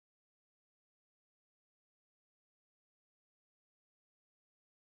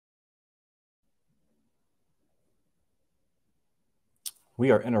We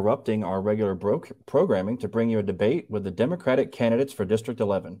are interrupting our regular programming to bring you a debate with the Democratic candidates for District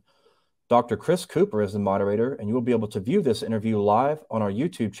 11. Dr. Chris Cooper is the moderator, and you will be able to view this interview live on our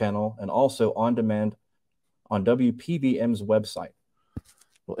YouTube channel and also on demand on WPVM's website.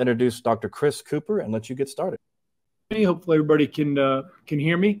 We'll introduce Dr. Chris Cooper and let you get started. Hopefully everybody can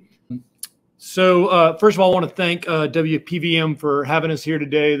hear me. So first of all, I want to thank WPVM for having us here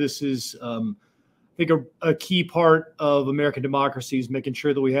today. This is, I think, a key part of American democracy is making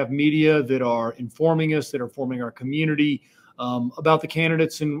sure that we have media that are informing us, that are informing our community about the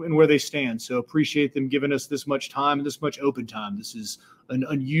candidates and where they stand. So appreciate them giving us this much time and this much open time. This is an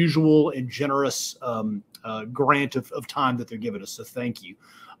unusual and generous grant of time that they're giving us. So thank you.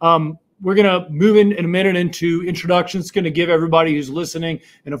 We're going to move in a minute into introductions. It's going to give everybody who's listening,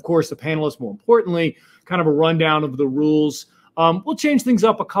 and of course the panelists, more importantly, kind of a rundown of the rules. We'll change things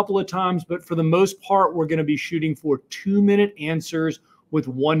up a couple of times, but for the most part, we're going to be shooting for 2-minute answers with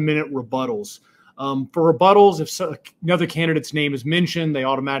 1-minute rebuttals. For rebuttals, if another candidate's name is mentioned, they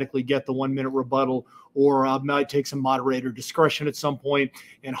automatically get the 1-minute rebuttal, or I might take some moderator discretion at some point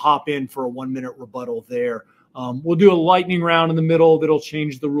and hop in for a 1-minute rebuttal there. We'll do a lightning round in the middle that'll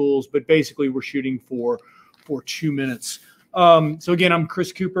change the rules, but basically we're shooting for 2 minutes. So again, I'm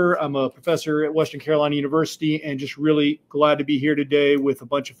Chris Cooper. I'm a professor at Western Carolina University and just really glad to be here today with a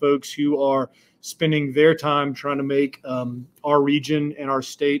bunch of folks who are spending their time trying to make our region and our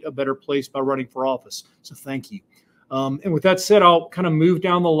state a better place by running for office. So thank you. And with that said, I'll kind of move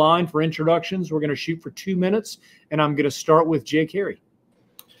down the line for introductions. We're going to shoot for 2 minutes, and I'm going to start with Jay Carey.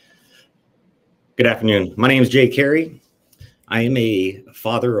 Good afternoon. My name is Jay Carey. I am a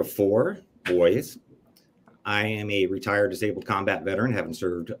father of 4 boys. I am a retired disabled combat veteran, having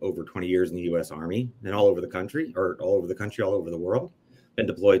served over 20 years in the U.S. Army and all over the country, all over the world. Been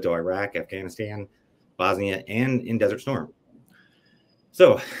deployed to Iraq, Afghanistan, Bosnia, and in Desert Storm.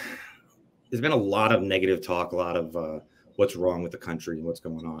 So there's been a lot of negative talk, a lot of what's wrong with the country and what's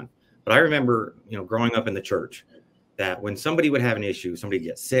going on. But I remember, growing up in the church, that when somebody would have an issue, somebody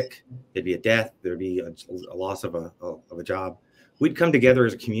get sick, there'd be a death, there'd be a loss of a job, we'd come together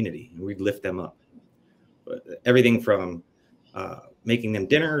as a community and we'd lift them up. Everything from making them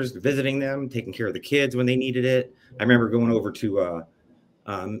dinners, visiting them, taking care of the kids when they needed it. I remember going over to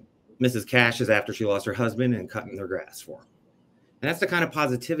Mrs. Cash's after she lost her husband and cutting their grass for them. And that's the kind of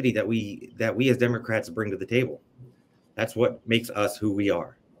positivity that we as Democrats bring to the table. That's what makes us who we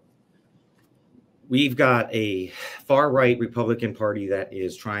are. We've got a far-right Republican Party that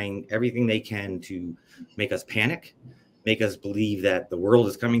is trying everything they can to make us panic, make us believe that the world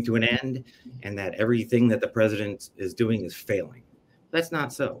is coming to an end and that everything that the president is doing is failing. That's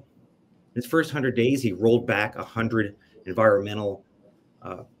not so. In his first 100 days, he rolled back 100 environmental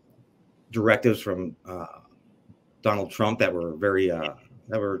directives from Donald Trump that were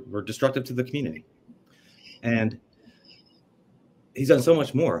were destructive to the community. And he's done so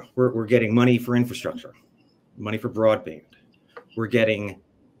much more. We're getting money for infrastructure, money for broadband. We're getting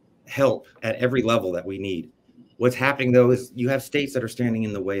help at every level that we need. What's happening, though, is you have states that are standing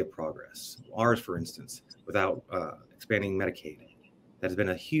in the way of progress. Ours, for instance, without expanding Medicaid. That has been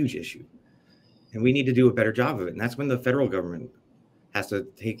a huge issue. And we need to do a better job of it. And that's when the federal government has to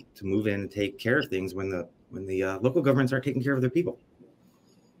move in and take care of things when the local governments aren't taking care of their people.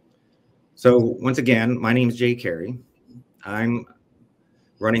 So once again, my name is Jay Carey. I'm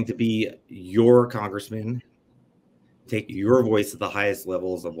running to be your congressman, take your voice to the highest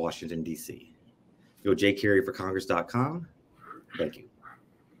levels of Washington, D.C. Go jcareyforcongress.com. Thank you.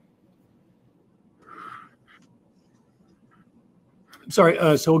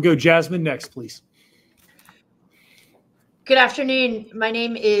 Sorry, so we'll go Jasmine next, please. Good afternoon. My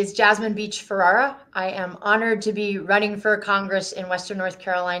name is Jasmine Beach Ferrara. I am honored to be running for Congress in Western North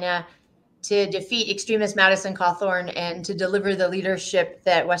Carolina to defeat extremist Madison Cawthorn and to deliver the leadership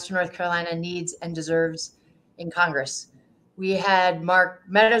that Western North Carolina needs and deserves in Congress. We had Mark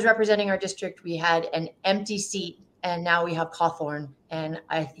Meadows representing our district. We had an empty seat, and now we have Cawthorn. And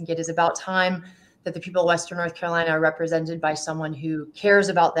I think it is about time that the people of Western North Carolina are represented by someone who cares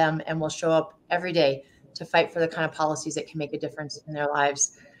about them and will show up every day to fight for the kind of policies that can make a difference in their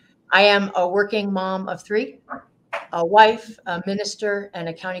lives. I am a working mom of 3. A wife, a minister, and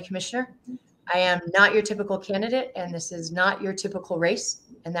a county commissioner. I am not your typical candidate, and this is not your typical race,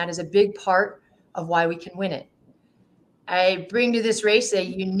 and that is a big part of why we can win it. I bring to this race a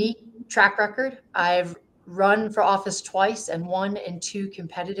unique track record. I've run for office twice and won in 2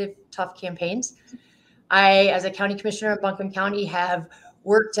 competitive, tough campaigns. I, as a county commissioner in Buncombe County, have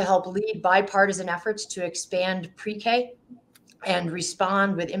worked to help lead bipartisan efforts to expand pre-K and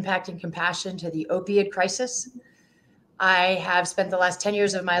respond with impact and compassion to the opioid crisis. I have spent the last 10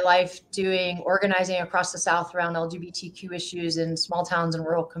 years of my life doing organizing across the South around LGBTQ issues in small towns and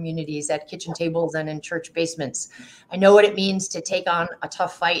rural communities at kitchen tables and in church basements. I know what it means to take on a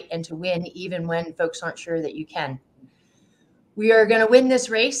tough fight and to win even when folks aren't sure that you can. We are going to win this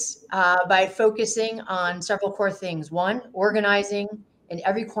race by focusing on several core things. One, organizing in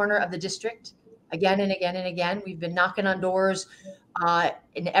every corner of the district again and again and again. We've been knocking on doors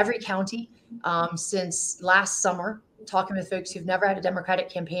in every county since last summer, talking with folks who've never had a Democratic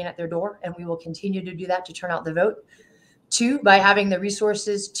campaign at their door, and we will continue to do that to turn out the vote. Two, by having the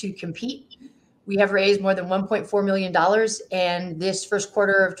resources to compete. We have raised more than $1.4 million, and this first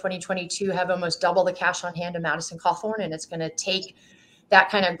quarter of 2022 have almost double the cash on hand of Madison Cawthorn, and it's going to take that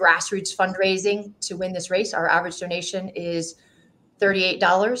kind of grassroots fundraising to win this race. Our average donation is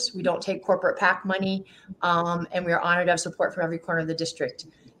 $38. We don't take corporate PAC money, and we are honored to have support from every corner of the district.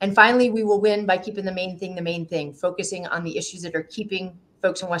 And finally, we will win by keeping the main thing, focusing on the issues that are keeping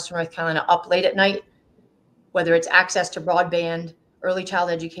folks in Western North Carolina up late at night, whether it's access to broadband, early child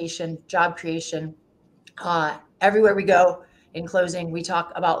education, job creation. Everywhere we go, in closing, we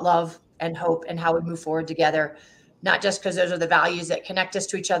talk about love and hope and how we move forward together, not just because those are the values that connect us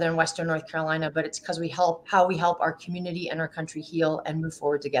to each other in Western North Carolina, but it's because how we help our community and our country heal and move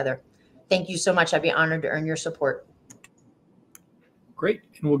forward together. Thank you so much. I'd be honored to earn your support. Great.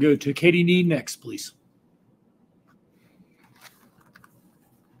 And we'll go to Katie Need next, please.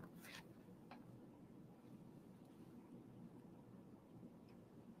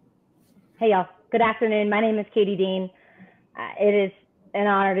 Hey, y'all. Good afternoon. My name is Katie Dean. It is an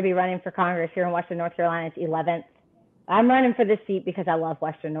honor to be running for Congress here in Western North Carolina's 11th. I'm running for this seat because I love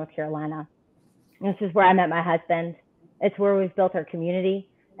Western North Carolina. This is where I met my husband. It's where we've built our community,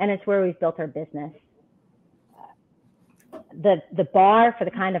 and it's where we've built our business. The bar for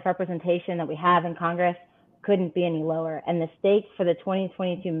the kind of representation that we have in Congress couldn't be any lower. And the stakes for the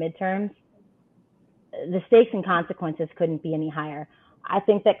 2022 midterms, the stakes and consequences couldn't be any higher. I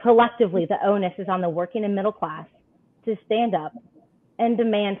think that collectively the onus is on the working and middle class to stand up and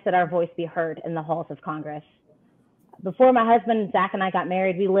demand that our voice be heard in the halls of Congress. Before my husband, Zach, and I got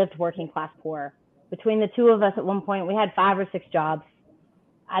married, we lived working class poor. Between the two of us at one point, we had 5 or 6 jobs.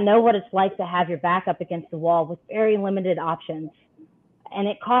 I know what it's like to have your back up against the wall with very limited options, and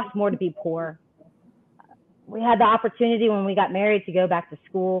it costs more to be poor. We had the opportunity when we got married to go back to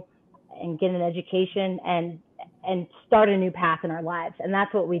school and get an education and start a new path in our lives, and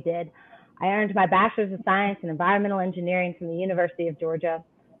that's what we did. I earned my bachelor's of science in environmental engineering from the University of Georgia.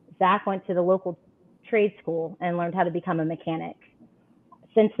 Zach went to the local trade school and learned how to become a mechanic.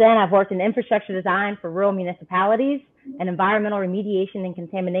 Since then, I've worked in infrastructure design for rural municipalities and environmental remediation and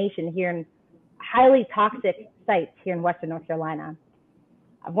contamination here in highly toxic sites here in Western North Carolina.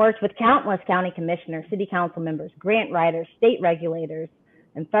 I've worked with countless county commissioners, city council members, grant writers, state regulators,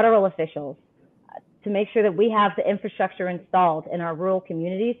 and federal officials to make sure that we have the infrastructure installed in our rural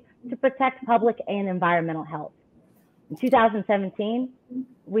communities to protect public and environmental health. In 2017,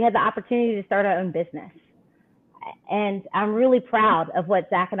 we had the opportunity to start our own business. And I'm really proud of what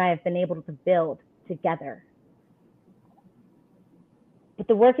Zach and I have been able to build together. But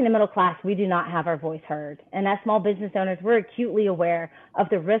the working and middle class, we do not have our voice heard. And as small business owners, we're acutely aware of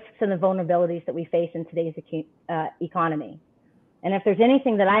the risks and the vulnerabilities that we face in today's economy. And if there's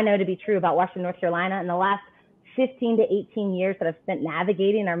anything that I know to be true about Western North Carolina in the last 15 to 18 years that I've spent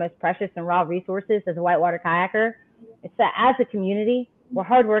navigating our most precious and raw resources as a whitewater kayaker, it's that as a community, we're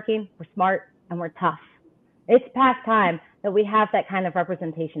hardworking, we're smart, and we're tough. It's past time that we have that kind of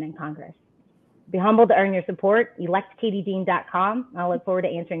representation in Congress. Be humbled to earn your support. ElectKatieDean.com. I look forward to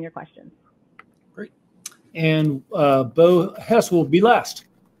answering your questions. Great. And Bo Hess will be last.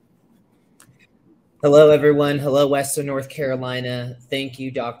 Hello, everyone. Hello, Western North Carolina. Thank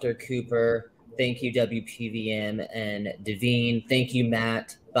you, Dr. Cooper. Thank you, WPVM and Devine. Thank you,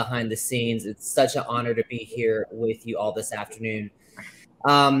 Matt, behind the scenes. It's such an honor to be here with you all this afternoon.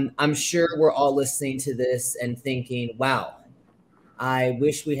 I'm sure we're all listening to this and thinking, wow, I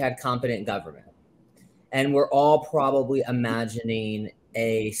wish we had competent government. And we're all probably imagining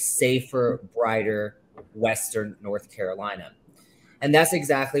a safer, brighter Western North Carolina. And that's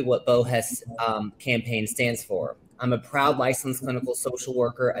exactly what BOHES campaign stands for. I'm a proud licensed clinical social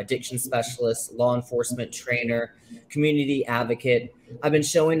worker, addiction specialist, law enforcement trainer, community advocate. I've been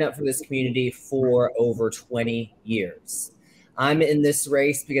showing up for this community for over 20 years. I'm in this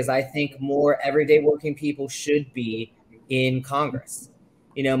race because I think more everyday working people should be in Congress.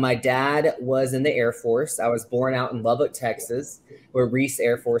 You know, my dad was in the Air Force. I was born out in Lubbock, Texas, where Reese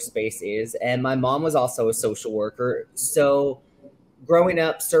Air Force Base is. And my mom was also a social worker. So growing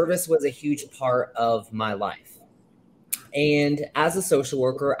up, service was a huge part of my life. And as a social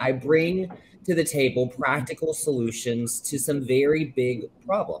worker, I bring to the table practical solutions to some very big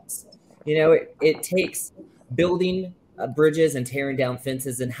problems. You know, it takes building bridges and tearing down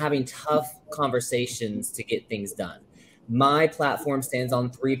fences and having tough conversations to get things done. My platform stands on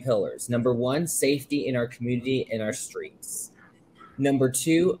 3 pillars. Number 1, safety in our community and our streets. Number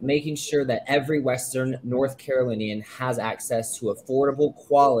 2, making sure that every Western North Carolinian has access to affordable,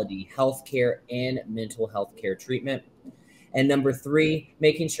 quality healthcare and mental health care treatment. And number 3,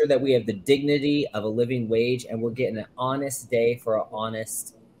 making sure that we have the dignity of a living wage and we're getting an honest day for an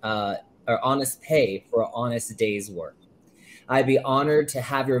honest pay for an honest day's work. I'd be honored to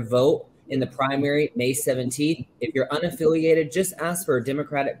have your vote in the primary May 17th. If you're unaffiliated, just ask for a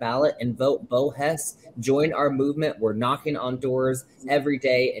Democratic ballot and vote Bo Hess. Join our movement. We're knocking on doors every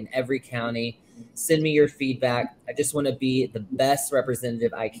day in every county. Send me your feedback. I just want to be the best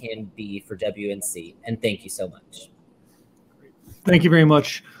representative I can be for WNC. And thank you so much. Thank you very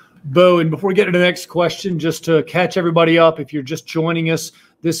much, Bo. And before we get to the next question, just to catch everybody up, if you're just joining us,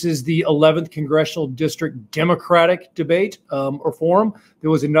 this is the 11th Congressional District Democratic debate or forum. There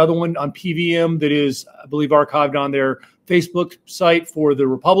was another one on PVM that is, I believe, archived on their Facebook site for the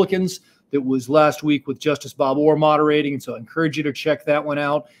Republicans. That was last week with Justice Bob Orr moderating. And so I encourage you to check that one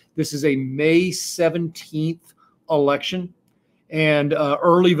out. This is a May 17th election. And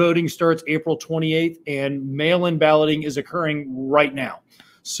early voting starts April 28th, and mail-in balloting is occurring right now.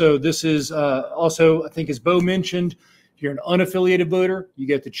 So this is also, I think, as Bo mentioned, if you're an unaffiliated voter, you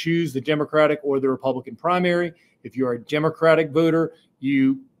get to choose the Democratic or the Republican primary. If you're a Democratic voter,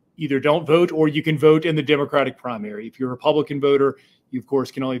 you either don't vote or you can vote in the Democratic primary. If you're a Republican voter, you, of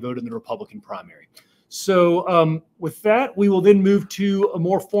course, can only vote in the Republican primary. So with that, we will then move to a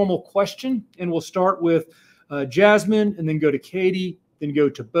more formal question, and we'll start with Jasmine, and then go to Katie, then go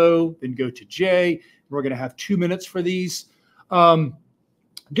to Bo, then go to Jay. We're going to have 2 minutes for these.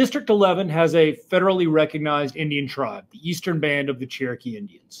 District 11 has a federally recognized Indian tribe, the Eastern Band of the Cherokee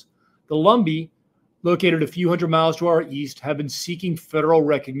Indians. The Lumbee, located a few hundred miles to our east, have been seeking federal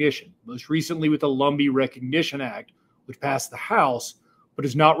recognition, most recently with the Lumbee Recognition Act, which passed the House, but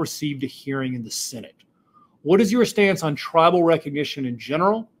has not received a hearing in the Senate. What is your stance on tribal recognition in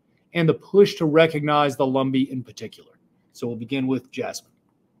general and the push to recognize the Lumbee in particular? So we'll begin with Jasmine.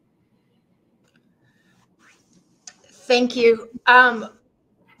 Thank you.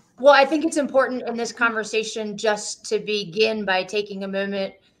 Well, I think it's important in this conversation just to begin by taking a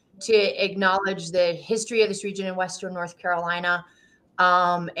moment to acknowledge the history of this region in Western North Carolina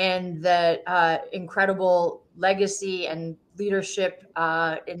and the incredible legacy and leadership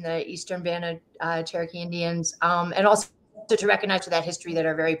in the Eastern Band of Cherokee Indians, and also to recognize that history that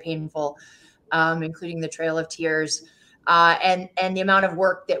are very painful, including the Trail of Tears, and the amount of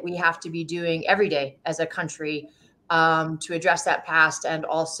work that we have to be doing every day as a country to address that past and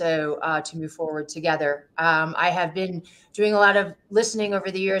also to move forward together. I have been doing a lot of listening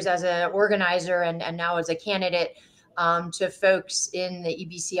over the years as an organizer and now as a candidate to folks in the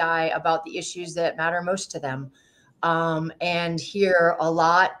EBCI about the issues that matter most to them, and hear a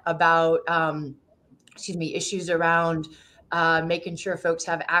lot about issues around making sure folks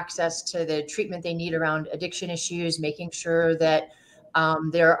have access to the treatment they need around addiction issues, making sure that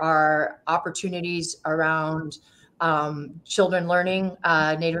there are opportunities around children learning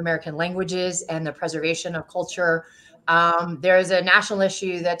Native American languages and the preservation of culture. There is a national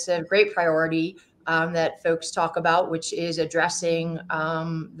issue that's a great priority that folks talk about, which is addressing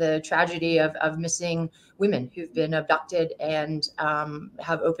the tragedy of missing women who've been abducted and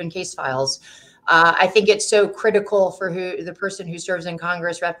have open case files. I think it's so critical for the person who serves in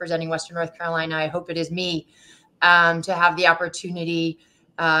Congress representing Western North Carolina, I hope it is me, to have the opportunity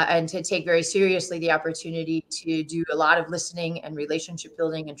and to take very seriously the opportunity to do a lot of listening and relationship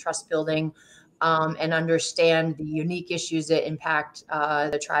building and trust building, and understand the unique issues that impact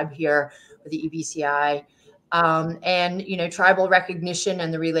the tribe here with the EBCI. And, tribal recognition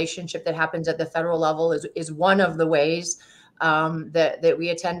and the relationship that happens at the federal level is one of the ways that we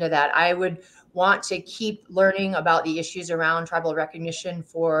attend to that. I would want to keep learning about the issues around tribal recognition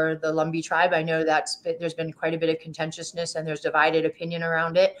for the Lumbee tribe. I know there's been quite a bit of contentiousness and there's divided opinion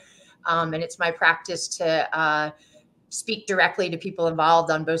around it. And it's my practice to speak directly to people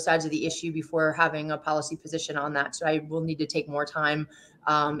involved on both sides of the issue before having a policy position on that. So I will need to take more time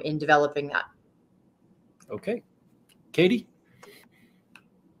in developing that. Okay. Katie?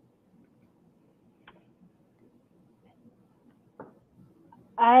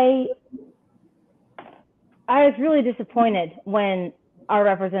 I was really disappointed when our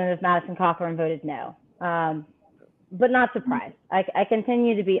representative Madison Cawthorn voted no, but not surprised. I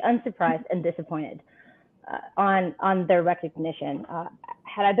continue to be unsurprised and disappointed. on their recognition.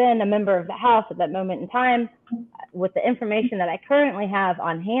 Had I been a member of the House at that moment in time, with the information that I currently have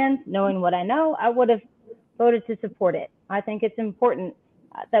on hand, knowing what I know, I would have voted to support it. I think it's important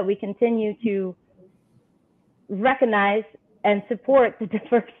that we continue to recognize and support the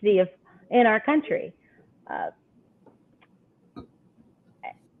diversity in our country.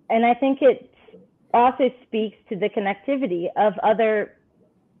 And I think it also speaks to the connectivity of other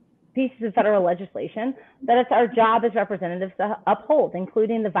pieces of federal legislation that it's our job as representatives to uphold,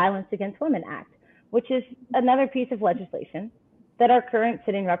 including the Violence Against Women Act, which is another piece of legislation that our current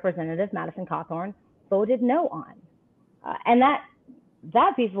sitting representative, Madison Cawthorn, voted no on. And that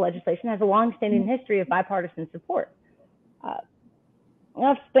piece of legislation has a long-standing history of bipartisan support.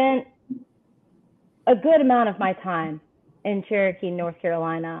 I've spent a good amount of my time in Cherokee, North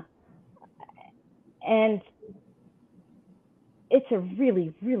Carolina, and it's a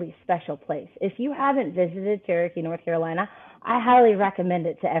really, really special place. If you haven't visited Cherokee, North Carolina, I highly recommend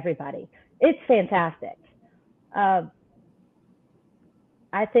it to everybody. It's fantastic. I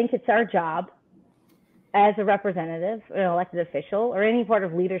think it's our job as a representative, an elected official, or any part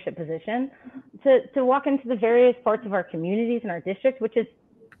of leadership position to walk into the various parts of our communities and our district, which is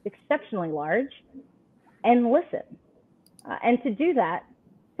exceptionally large, and listen. And to do that,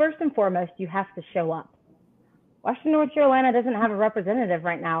 first and foremost, you have to show up. Western North Carolina doesn't have a representative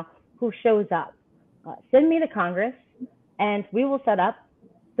right now who shows up. Send me to Congress, and we will set up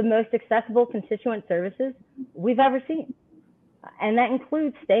the most accessible constituent services we've ever seen. And that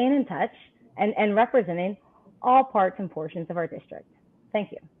includes staying in touch and representing all parts and portions of our district.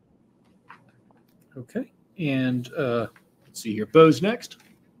 Thank you. Okay. And let's see here. Bo's next.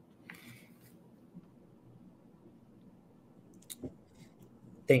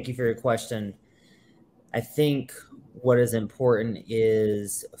 Thank you for your question. I think what is important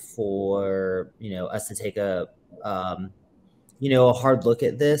is for us to take a hard look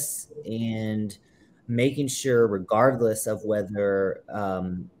at this and making sure, regardless of whether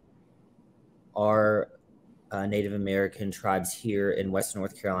our Native American tribes here in Western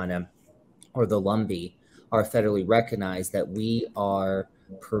North Carolina or the Lumbee are federally recognized, that we are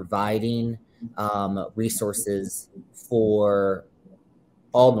providing resources for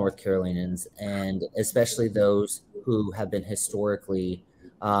all North Carolinians, and especially those who have been historically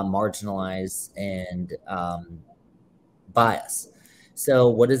marginalized and biased. So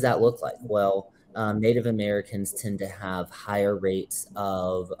what does that look like? Well, Native Americans tend to have higher rates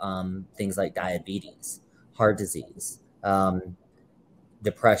of things like diabetes, heart disease,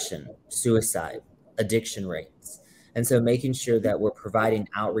 depression, suicide, addiction rates. And so making sure that we're providing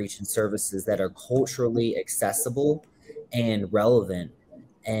outreach and services that are culturally accessible and relevant,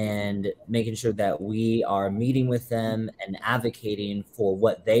 and making sure that we are meeting with them and advocating for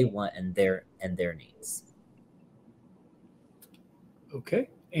what they want and their needs. Okay.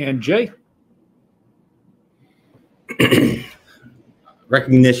 And Jay?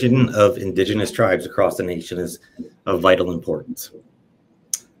 Recognition of indigenous tribes across the nation is of vital importance.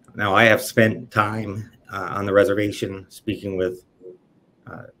 Now, I have spent time on the reservation speaking with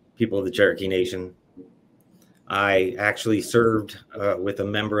people of the Cherokee Nation. I actually served with a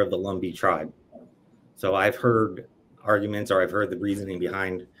member of the Lumbee tribe. So I've heard arguments, or I've heard the reasoning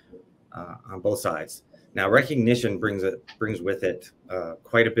behind on both sides. Now, recognition brings with it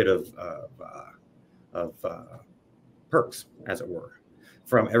quite a bit of perks, as it were,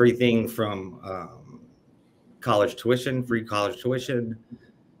 from everything from college tuition, free college tuition,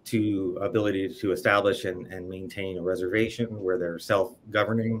 to ability to establish and maintain a reservation where they're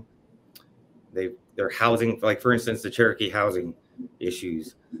self-governing. Their housing, like for instance, the Cherokee housing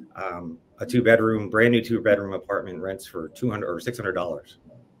issues, a brand new two-bedroom apartment rents for $200 or $600,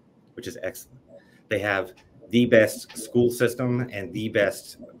 which is excellent. They have the best school system and the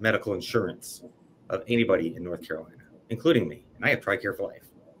best medical insurance of anybody in North Carolina, including me. And I have TRICARE for life.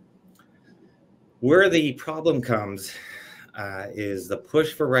 Where the problem comes is the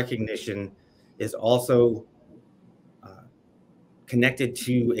push for recognition is also connected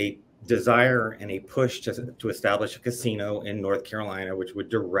to a desire and a push to establish a casino in North Carolina, which would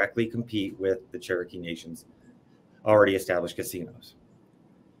directly compete with the Cherokee Nation's already established casinos.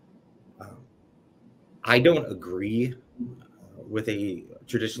 I don't agree with a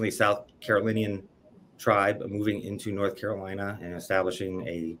traditionally South Carolinian tribe moving into North Carolina and establishing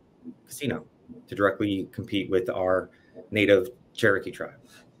a casino to directly compete with our native Cherokee tribe.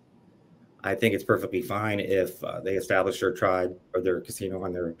 I think it's perfectly fine if they establish their tribe or their casino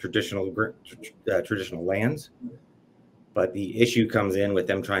on their traditional lands. But the issue comes in with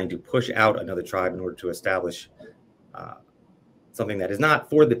them trying to push out another tribe in order to establish something that is not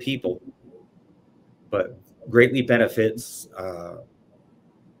for the people, but greatly benefits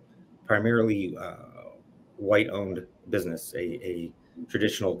primarily white-owned business, a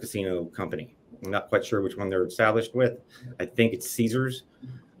traditional casino company. I'm not quite sure which one they're established with. I think it's Caesars.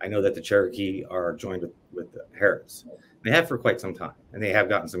 I know that the Cherokee are joined with Harris. They have for quite some time, and they have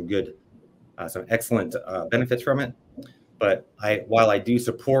gotten some good, some excellent benefits from it. But while I do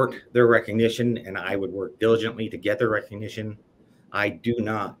support their recognition, and I would work diligently to get their recognition, I do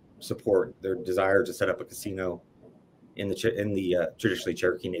not support their desire to set up a casino in the traditionally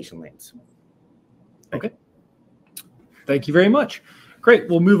Cherokee Nation lands. Okay. Thank you very much. Great.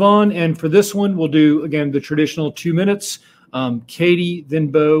 We'll move on. And for this one, we'll do, again, the traditional 2 minutes. Katie, then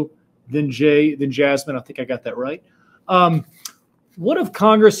Bo, then Jay, then Jasmine. I think I got that right. One of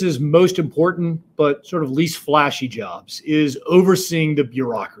Congress's most important but sort of least flashy jobs is overseeing the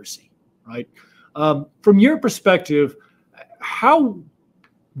bureaucracy, right? From your perspective, how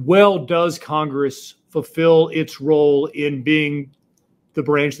well does Congress fulfill its role in being the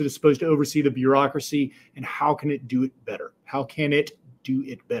branch that is supposed to oversee the bureaucracy, and how can it do it better? How can it do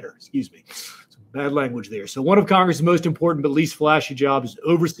it better? Excuse me. Some bad language there. So one of Congress's most important but least flashy jobs is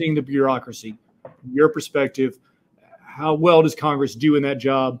overseeing the bureaucracy. From your perspective, how well does Congress do in that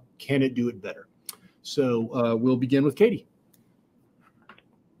job? Can it do it better? So we'll begin with Katie.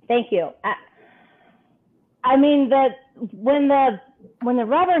 Thank you. I mean, that when the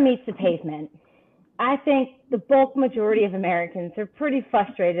rubber meets the pavement, I think the bulk majority of Americans are pretty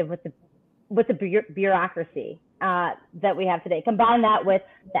frustrated with the bureaucracy that we have today. Combine that with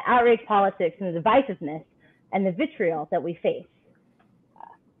the outrage politics and the divisiveness and the vitriol that we face.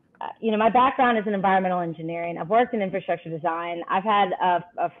 My background is in environmental engineering. I've worked in infrastructure design. I've had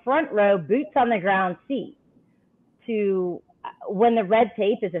a front row, boots on the ground seat to when the red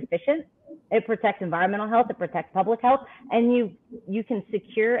tape is efficient. It protects environmental health, it protects public health, and you can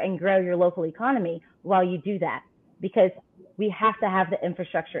secure and grow your local economy while you do that, because we have to have the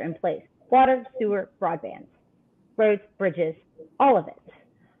infrastructure in place: water, sewer, broadband, roads, bridges, all of it.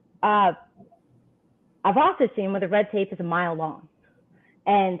 I've also seen where the red tape is a mile long,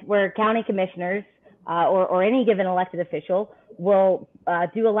 and where county commissioners or any given elected official will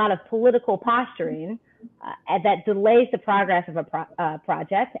do a lot of political posturing that delays the progress of a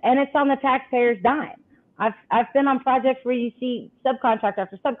project, and it's on the taxpayer's dime. I've been on projects where you see subcontractor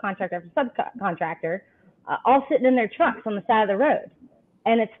after subcontractor after subcontractor all sitting in their trucks on the side of the road,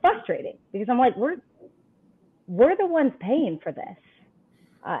 and it's frustrating because I'm like, we're the ones paying for this,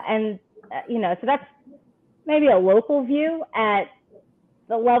 so that's maybe a local view at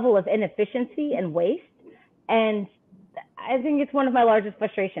the level of inefficiency and waste, and I think it's one of my largest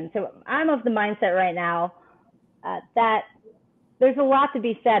frustrations. So I'm of the mindset right now that there's a lot to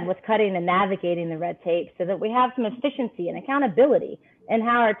be said with cutting and navigating the red tape so that we have some efficiency and accountability in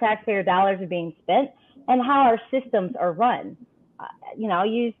how our taxpayer dollars are being spent and how our systems are run. I'll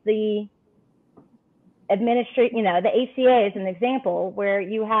use the the ACA as an example, where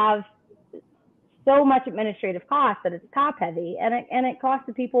you have so much administrative cost that it's top heavy, and it costs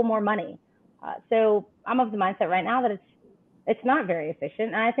the people more money. So I'm of the mindset right now that it's not very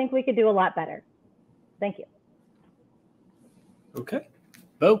efficient, and I think we could do a lot better. Thank you. Okay.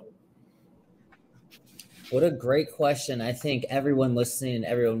 Bo? What a great question. I think everyone listening and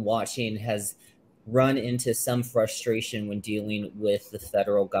everyone watching has run into some frustration when dealing with the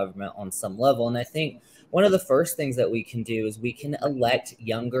federal government on some level. And I think one of the first things that we can do is we can elect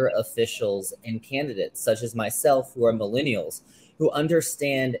younger officials and candidates, such as myself, who are millennials, who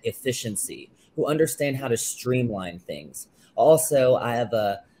understand efficiency, who understand how to streamline things. Also, I have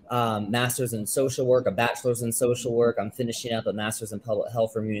a master's in social work, a bachelor's in social work. I'm finishing up a master's in public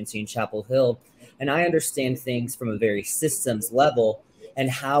health from UNC in Chapel Hill. And I understand things from a very systems level and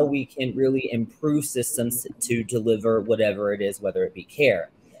how we can really improve systems to deliver whatever it is, whether it be care.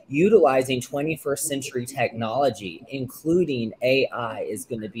 Utilizing 21st century technology, including AI, is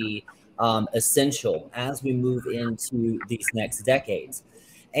going to be essential as we move into these next decades.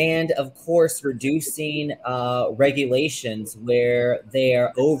 And of course, reducing regulations where they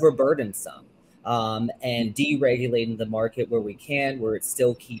are overburdensome, and deregulating the market where we can, where it's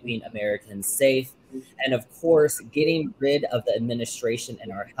still keeping Americans safe. And of course, getting rid of the administration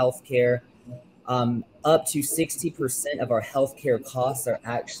in our healthcare. Up to 60% of our healthcare costs are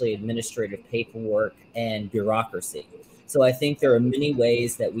actually administrative paperwork and bureaucracy. So I think there are many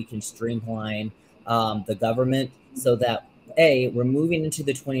ways that we can streamline the government so that A, we're moving into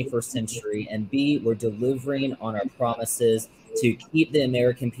the 21st century, and B, we're delivering on our promises to keep the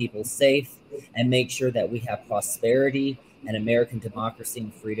American people safe and make sure that we have prosperity and American democracy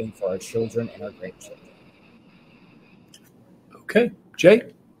and freedom for our children and our grandchildren. Okay.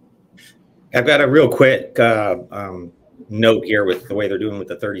 Jay? I've got a real quick note here with the way they're doing with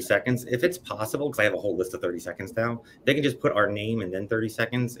the 30 seconds. If it's possible, because I have a whole list of 30 seconds now, they can just put our name and then 30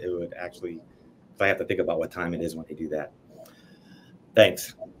 seconds. It would actually, if I have to think about what time it is when they do that.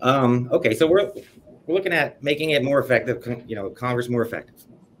 Thanks. Okay, so we're looking at making it more effective, Congress more effective.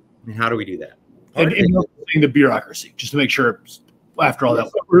 And how do we do that? And overseeing the bureaucracy, just to make sure after all that,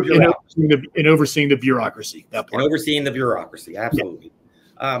 and overseeing the bureaucracy. That part. And overseeing the bureaucracy, absolutely.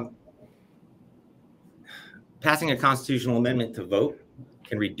 Yeah. Passing a constitutional amendment to vote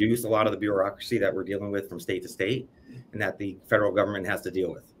can reduce a lot of the bureaucracy that we're dealing with from state to state and that the federal government has to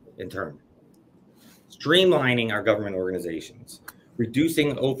deal with in turn. Streamlining our government organizations,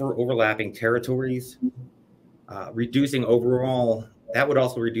 reducing overlapping territories, reducing overall, that would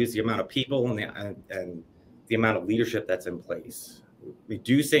also reduce the amount of people and the amount of leadership that's in place.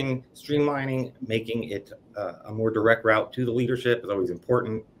 Reducing, streamlining, making it a more direct route to the leadership is always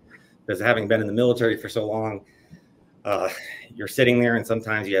important, because having been in the military for so long, you're sitting there and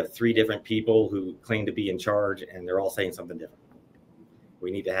sometimes you have 3 different people who claim to be in charge and they're all saying something different.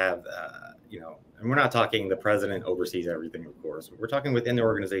 We need to have, and we're not talking the president oversees everything, of course. We're talking within the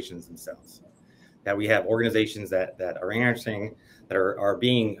organizations themselves, that we have organizations that are answering, that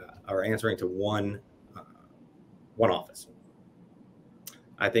are answering to one office.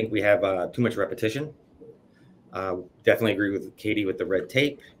 I think we have too much repetition. Definitely agree with Katie with the red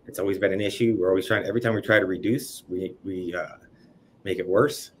tape. It's always been an issue. We're always trying, every time we try to reduce, we make it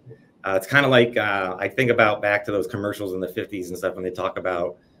worse. It's kind of like, I think about back to those commercials in the 50s and stuff when they talk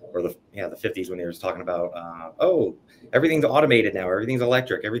about, or the 50s when they were talking about, oh, everything's automated now, everything's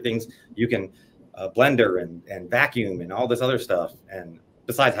electric, you can blender and vacuum and all this other stuff. And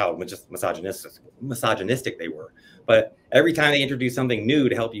besides how just misogynistic they were. But every time they introduce something new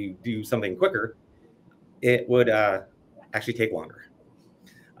to help you do something quicker, it would actually take longer.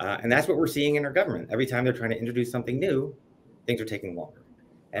 And that's what we're seeing in our government. Every time they're trying to introduce something new, things are taking longer.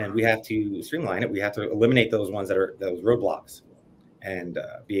 And we have to streamline it. We have to eliminate those ones that are those roadblocks, and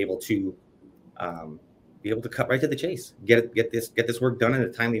be able to cut right to the chase. Get this work done in a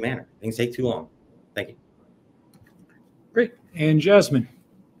timely manner. Things take too long. Thank you. Great. And Jasmine.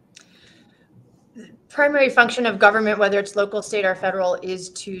 Primary function of government, whether it's local, state, or federal, is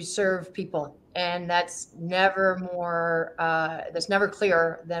to serve people. And that's never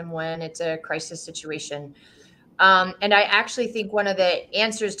clearer than when it's a crisis situation. And I actually think one of the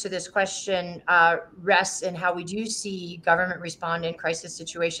answers to this question rests in how we do see government respond in crisis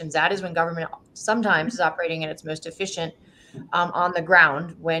situations. That is when government sometimes is operating at its most efficient on the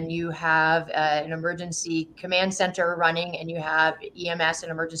ground, when you have an emergency command center running and you have EMS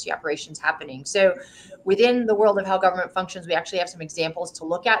and emergency operations happening. So within the world of how government functions, we actually have some examples to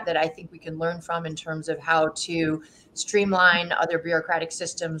look at that I think we can learn from in terms of how to streamline other bureaucratic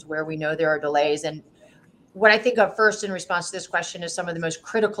systems where we know there are delays. And what I think of first in response to this question is some of the most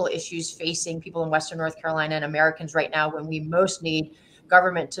critical issues facing people in Western North Carolina and Americans right now, when we most need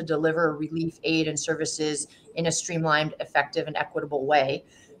government to deliver relief, aid, and services in a streamlined, effective, and equitable way.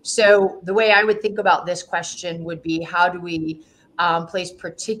 So the way I would think about this question would be, how do we place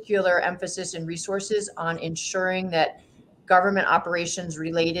particular emphasis and resources on ensuring that government operations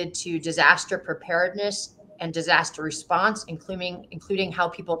related to disaster preparedness and disaster response, including how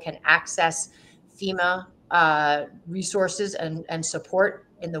people can access FEMA resources and support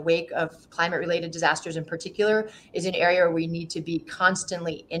in the wake of climate-related disasters in particular, is an area where we need to be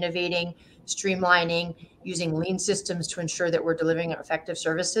constantly innovating, streamlining, using lean systems to ensure that we're delivering effective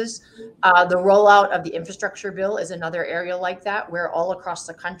services. The rollout of the infrastructure bill is another area like that, where all across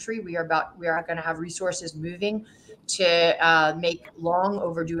the country we are going to have resources moving to make long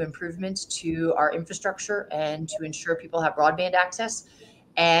overdue improvements to our infrastructure and to ensure people have broadband access.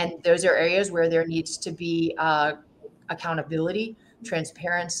 And those are areas where there needs to be accountability,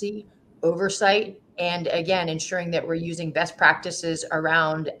 transparency, oversight, and again, ensuring that we're using best practices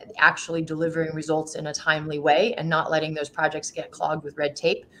around actually delivering results in a timely way and not letting those projects get clogged with red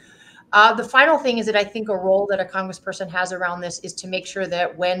tape. The final thing is that I think a role that a congressperson has around this is to make sure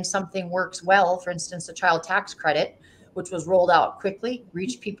that when something works well, for instance, the child tax credit, which was rolled out quickly,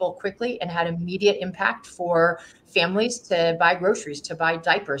 reached people quickly, and had immediate impact for families to buy groceries, to buy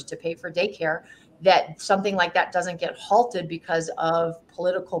diapers, to pay for daycare, that something like that doesn't get halted because of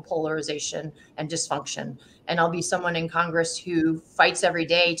political polarization and dysfunction. And I'll be someone in Congress who fights every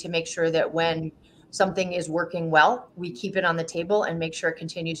day to make sure that when something is working well, we keep it on the table and make sure it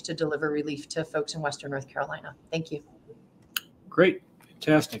continues to deliver relief to folks in Western North Carolina. Thank you. Great.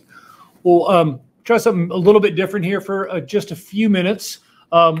 Fantastic. Well, try something a little bit different here for just a few minutes.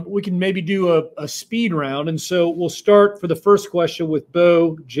 We can maybe do a speed round. And so we'll start for the first question with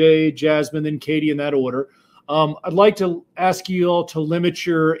Bo, Jay, Jasmine, then Katie in that order. I'd like to ask you all to limit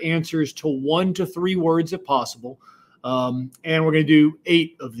your answers to 1 to 3 words if possible. And we're going to do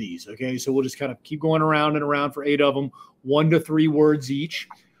 8 of these. Okay. So we'll just kind of keep going around and around for 8 of them, 1 to 3 words each.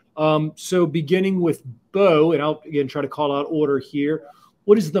 So beginning with Bo, and I'll again try to call out order here.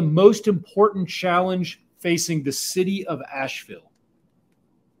 What is the most important challenge facing the city of Asheville?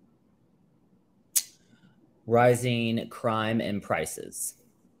 Rising crime and prices.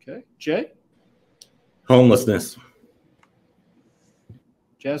 Okay. Jay? Homelessness.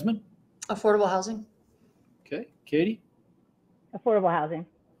 Jasmine? Affordable housing. Okay. Katie? Affordable housing.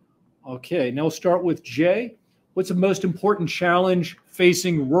 Okay. Now we'll start with Jay. What's the most important challenge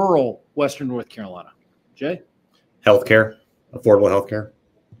facing rural Western North Carolina? Jay? Healthcare. Affordable healthcare.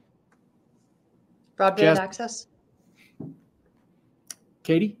 Broadband access.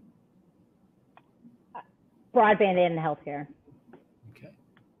 Katie? Broadband and healthcare. Okay.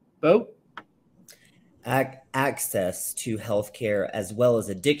 Bo? Access to healthcare as well as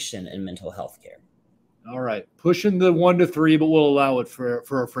addiction and mental health care. All right. Pushing the 1 to 3, but we'll allow it for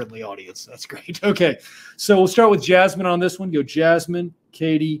a friendly audience. That's great. Okay. So we'll start with Jasmine on this one. Go Jasmine,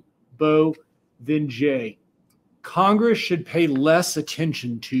 Katie, Bo, then Jay. Congress should pay less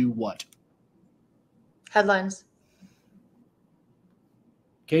attention to what? Headlines.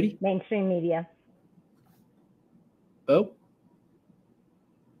 Katie? Mainstream media. Bo?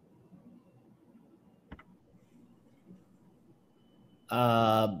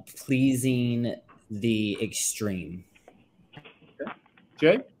 Pleasing the extreme. Okay.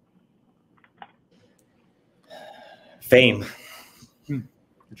 Jay? Fame.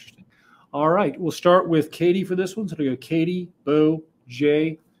 Interesting. All right. We'll start with Katie for this one. So we'll go Katie, Bo,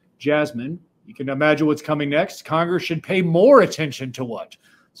 Jay, Jasmine. You can imagine what's coming next. Congress should pay more attention to what?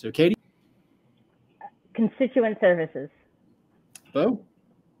 So Katie? Constituent services. Bo?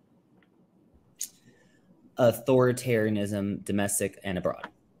 Authoritarianism, domestic and abroad.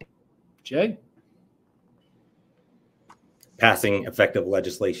 Jay? Passing effective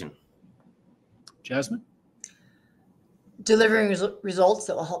legislation. Jasmine? Delivering results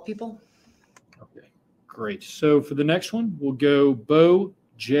that will help people. Okay, great. So for the next one, we'll go Bo,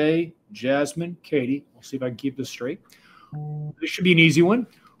 Jay, Jasmine, Katie. We'll see if I can keep this straight. This should be an easy one.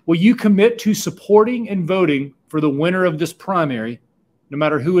 Will you commit to supporting and voting for the winner of this primary, no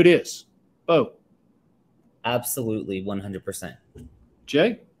matter who it is? Bo? Absolutely, 100%.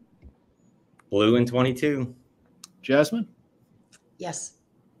 Jay? Blue in 22. Jasmine? Yes.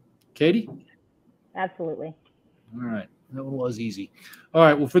 Katie? Absolutely. All right. That one was easy. All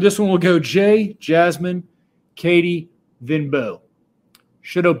right. Well, for this one, we'll go Jay, Jasmine, Katie, then Bo.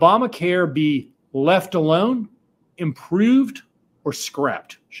 Should Obamacare be left alone, improved, or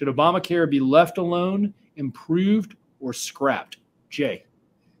scrapped? Should Obamacare be left alone, improved, or scrapped? Jay?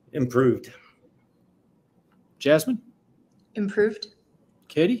 Improved. Jasmine? Improved.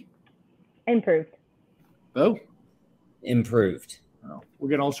 Katie? Improved. Bo? Improved. Oh, we're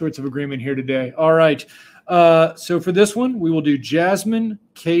getting all sorts of agreement here today. All right. So for this one, we will do Jasmine,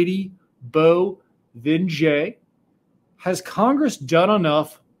 Katie, Bo, then Jay. Has Congress done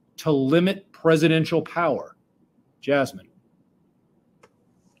enough to limit presidential power? Jasmine?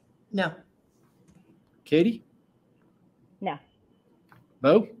 No. Katie? No.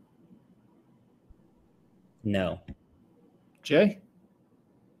 Bo? No. Jay?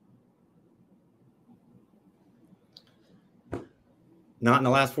 Not in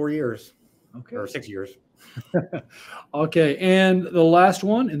the last 4 years. Okay. Or 6 years. Okay. And the last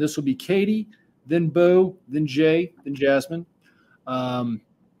one, and this will be Katie, then Bo, then Jay, then Jasmine.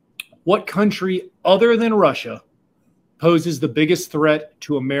 What country other than Russia poses the biggest threat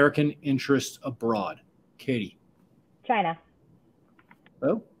to American interests abroad? Katie? China.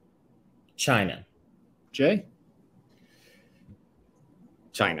 Bo? China. Jay?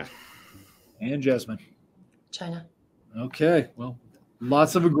 China. And Jasmine? China. Okay. Well,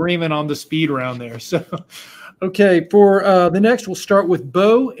 lots of agreement on the speed round there. So, okay. For the next, we'll start with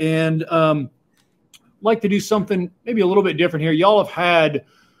Bo, and like to do something maybe a little bit different here. Y'all have had,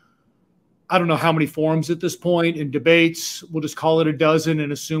 I don't know how many forums at this point and debates. We'll just call it a dozen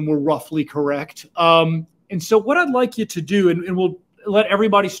and assume we're roughly correct. And so what I'd like you to do, and we'll let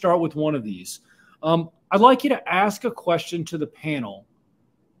everybody start with one of these. I'd like you to ask a question to the panel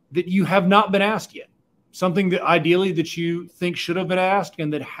that you have not been asked yet. Something that ideally that you think should have been asked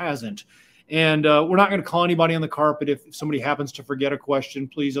and that hasn't. And we're not going to call anybody on the carpet if somebody happens to forget a question.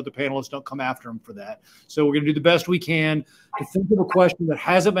 Please, other panelists, don't come after them for that. So we're going to do the best we can to think of a question that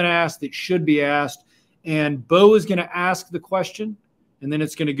hasn't been asked that should be asked. And Bo is going to ask the question, and then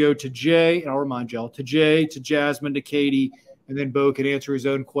it's going to go to Jay, and I'll remind y'all, to Jay, to Jasmine, to Katie, and then Bo can answer his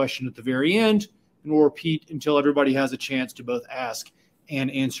own question at the very end, and we'll repeat until everybody has a chance to both ask and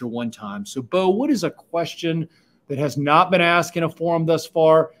answer one time. So, Bo, what is a question that has not been asked in a forum thus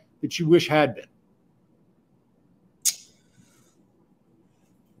far that you wish had been?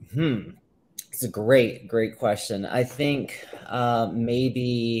 It's a great question. I think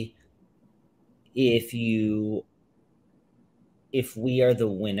maybe if we are the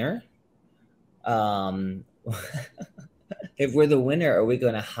winner, if we're the winner, are we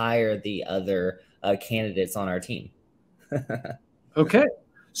going to hire the other candidates on our team? Okay.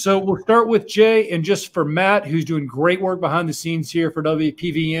 So we'll start with Jay, and just for Matt, who's doing great work behind the scenes here for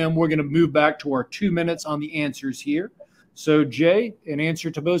WPVM, we're going to move back to our 2 minutes on the answers here. So Jay, an answer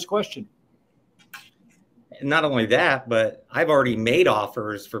to Bo's question. Not only that, but I've already made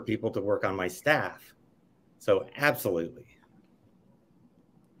offers for people to work on my staff. So absolutely.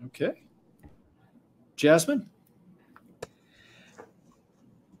 Okay. Jasmine?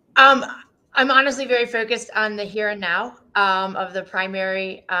 I'm honestly very focused on the here and now of the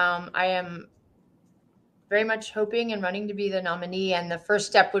primary. I am very much hoping and running to be the nominee. And the first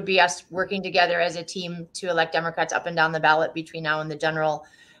step would be us working together as a team to elect Democrats up and down the ballot between now and the general.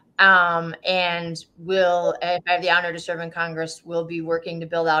 And if I have the honor to serve in Congress, we'll be working to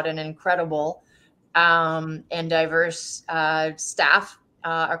build out an incredible and diverse staff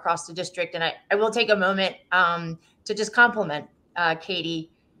across the district. And I will take a moment to just compliment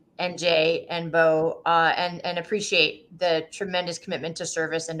Katie and Jay and Bo and appreciate the tremendous commitment to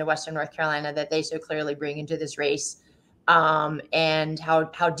service into Western North Carolina that they so clearly bring into this race, and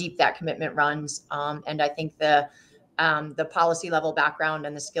how deep that commitment runs. And I think the policy level background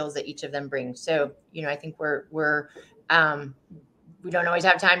and the skills that each of them brings. So, I think we don't always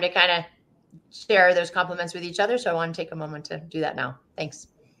have time to kind of share those compliments with each other. So I want to take a moment to do that now. Thanks.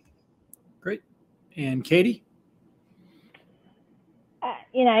 Great. And Katie?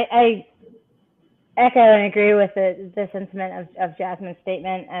 I echo and agree with the sentiment of Jasmine's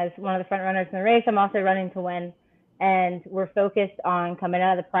statement. As one of the front runners in the race, I'm also running to win. And we're focused on coming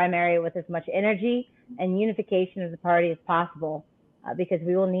out of the primary with as much energy and unification of the party as possible, because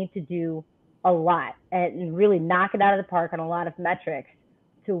we will need to do a lot and really knock it out of the park on a lot of metrics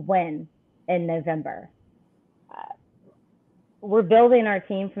to win in November. We're building our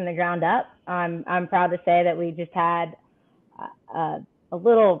team from the ground up. I'm proud to say that we just had a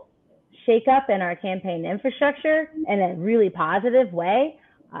little shakeup in our campaign infrastructure in a really positive way.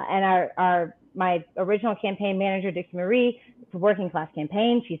 And my original campaign manager, Dixie Marie, it's a working class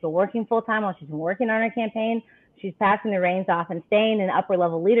campaign. She's been working full time while she's been working on her campaign. She's passing the reins off and staying in upper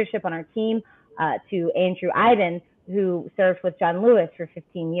level leadership on our team to Andrew Iden, who served with John Lewis for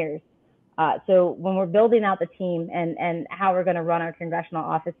 15 years. So when we're building out the team and how we're going to run our congressional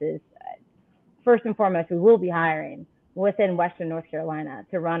offices, first and foremost, we will be hiring within Western North Carolina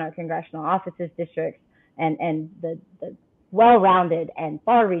to run our congressional offices, districts, and the well-rounded and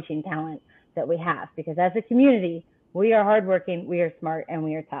far-reaching talent that we have. Because as a community, we are hardworking, we are smart, and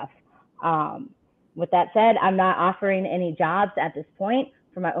we are tough. With that said, I'm not offering any jobs at this point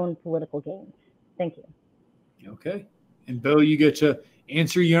for my own political gains. Thank you. Okay. And Bo, you get to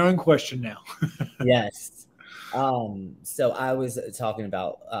answer your own question now. Yes. So I was talking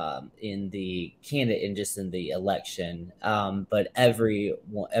about in the candidate and just in the election, but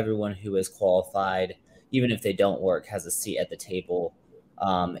everyone who is qualified, even if they don't work, has a seat at the table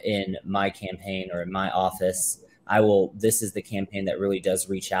in my campaign or in my office. This is the campaign that really does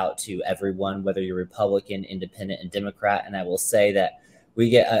reach out to everyone, whether you're Republican, Independent, and Democrat. And I will say that we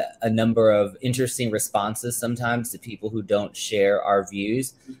get a number of interesting responses sometimes to people who don't share our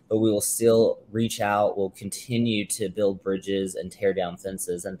views, but we will still reach out. We'll continue to build bridges and tear down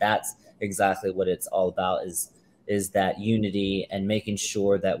fences. And that's exactly what it's all about, is that unity and making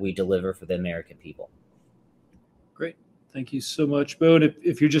sure that we deliver for the American people. Great. Thank you so much, Bo. And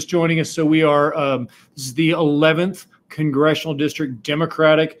if you're just joining us, so we are, this is the 11th Congressional District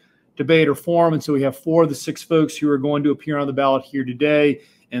Democratic Debate or Forum. And so we have 4 of the 6 folks who are going to appear on the ballot here today,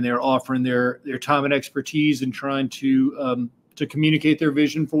 and they're offering their time and expertise and trying to communicate their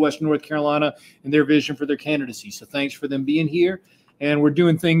vision for Western North Carolina and their vision for their candidacy. So thanks for them being here. And we're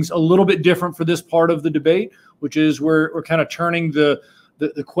doing things a little bit different for this part of the debate, which is we're kind of turning the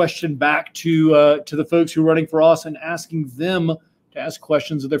question back to the folks who are running for us and asking them to ask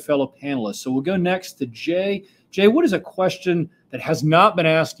questions of their fellow panelists. So we'll go next to Jay. Jay, what is a question that has not been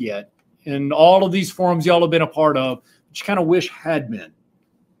asked yet in all of these forums y'all have been a part of, that you kind of wish had been? All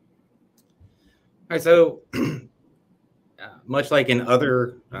right, so much like in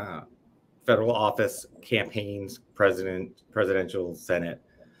other federal office campaigns, presidential, Senate.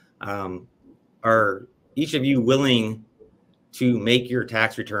 Are each of you willing to make your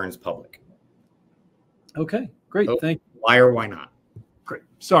tax returns public? Okay, great. So Thank you. why or why not? Great.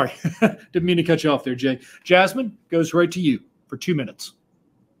 Sorry. Didn't mean to cut you off there, Jay. Jasmine, goes right to you for 2 minutes.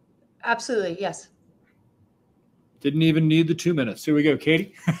 Absolutely. Yes. Didn't even need the 2 minutes. Here we go.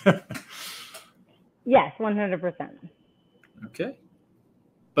 Katie? Yes, 100%. Okay.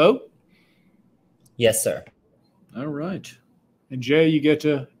 Bo? Yes, sir. All right. And Jay, you get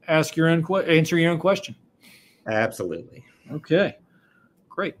to ask your own answer your own question. Absolutely. Okay.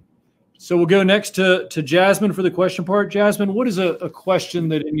 Great. So we'll go next to Jasmine for the question part. Jasmine, what is a question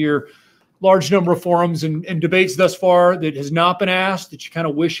that in your large number of forums and debates thus far that has not been asked that you kind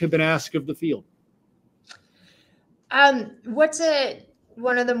of wish had been asked of the field? What's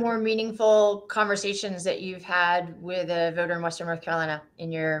one of the more meaningful conversations that you've had with a voter in Western North Carolina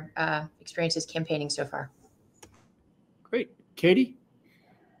in your experiences campaigning so far? Great. Katie?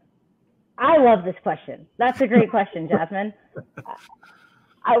 I love this question. That's a great question, Jasmine.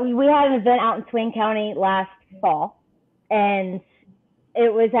 We had an event out in Swain County last fall, and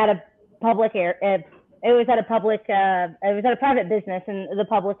it was at a public it was at a private business, and the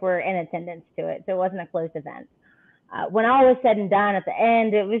public were in attendance to it, so it wasn't a closed event. When all was said and done at the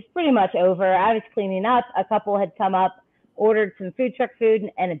end, it was pretty much over. I was cleaning up. A couple had come up, ordered some food truck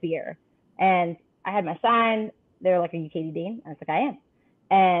food and a beer, and I had my sign. They were like, "Are you Katie Dean?" I was like, "I am."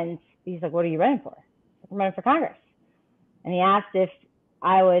 And he's like, "What are you running for?" I'm running for Congress. And he asked if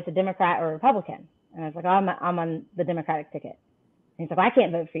I was a Democrat or a Republican. And I was like, I'm on the Democratic ticket. And he's like, "I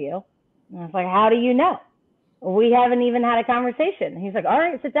can't vote for you." And I was like, "How do you know? We haven't even had a conversation." And he's like, "All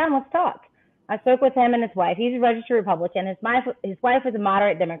right, sit down, let's talk." I spoke with him and his wife. He's a registered Republican. His wife was a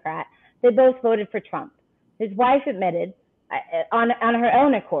moderate Democrat. They both voted for Trump. His wife admitted on her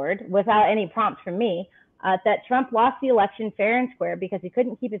own accord, without any prompts from me, that Trump lost the election fair and square because he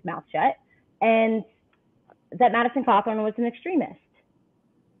couldn't keep his mouth shut, and that Madison Cawthorn was an extremist.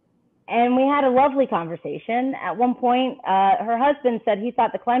 And we had a lovely conversation. At one point, her husband said he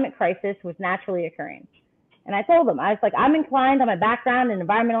thought the climate crisis was naturally occurring. And I told him, I was like, "I'm inclined on my background in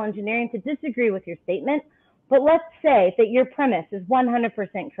environmental engineering to disagree with your statement, but let's say that your premise is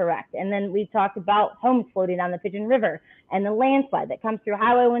 100% correct." And then we talked about homes floating down the Pigeon River and the landslide that comes through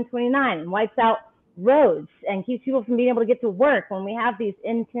Highway 129 and wipes out roads and keeps people from being able to get to work when we have these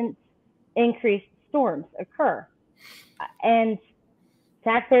intense increased storms occur. And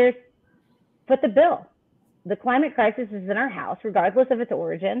taxpayers foot the bill. The climate crisis is in our house, regardless of its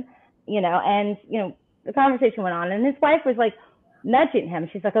origin, and, the conversation went on, and his wife was like nudging him.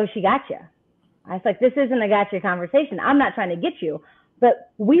 She's like, "Oh, she got you." I was like, "This isn't a gotcha conversation. I'm not trying to get you,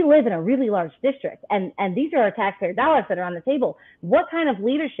 but we live in a really large district, and these are our taxpayer dollars that are on the table. What kind of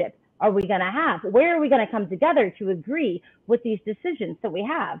leadership are we going to have? Where are we going to come together to agree with these decisions that we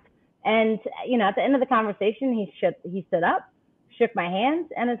have?" And, at the end of the conversation, he stood up, shook my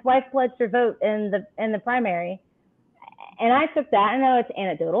hand, and his wife pledged her vote in the primary. And I took that, I know it's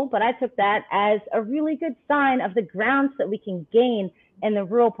anecdotal, but I took that as a really good sign of the grounds that we can gain in the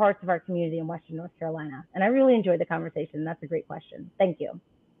rural parts of our community in Western North Carolina. And I really enjoyed the conversation. That's a great question. Thank you.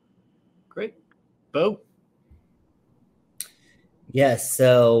 Great. Bo? Yes.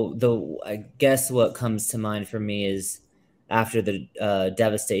 So I guess what comes to mind for me is after the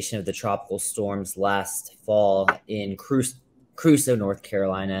devastation of the tropical storms last fall in Crusoe, North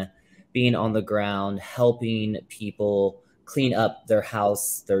Carolina, being on the ground, helping people clean up their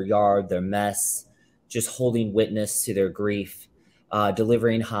house, their yard, their mess, just holding witness to their grief,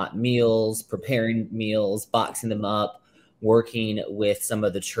 delivering hot meals, preparing meals, boxing them up, working with some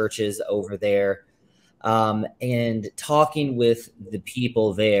of the churches over there, and talking with the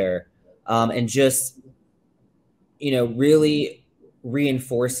people there, and just, really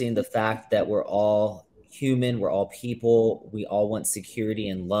reinforcing the fact that we're all human, we're all people, we all want security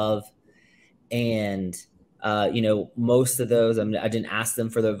and love. And, most of those, I didn't ask them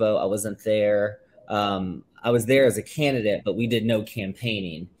for their vote. I wasn't there. I was there as a candidate, but we did no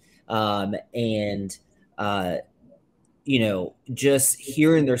campaigning. Just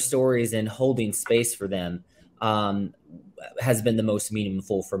hearing their stories and holding space for them has been the most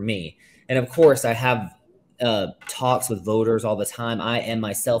meaningful for me. And of course, I have talks with voters all the time. I am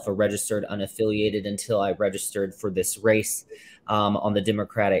myself a registered unaffiliated until I registered for this race on the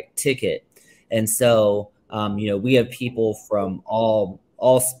Democratic ticket. And so, we have people from all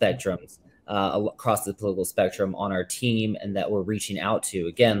spectrums across the political spectrum on our team and that we're reaching out to,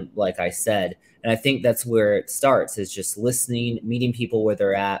 again, like I said. And I think that's where it starts, is just listening, meeting people where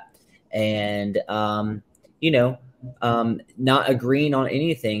they're at, and, not agreeing on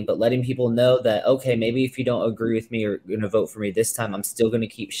anything, but letting people know that, okay, maybe if you don't agree with me or going to vote for me this time, I'm still going to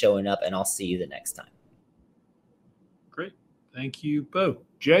keep showing up and I'll see you the next time. Great. Thank you both.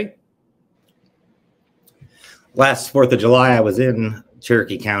 Jay? Last 4th of July, I was in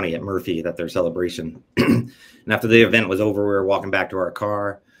Cherokee County at Murphy at their celebration. And after the event was over, we were walking back to our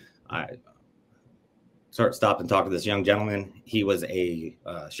car. I stopped and talked to this young gentleman. He was a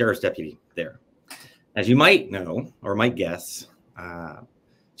sheriff's deputy there. As you might know or might guess,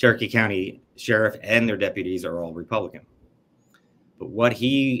 Cherokee County Sheriff and their deputies are all Republican. But what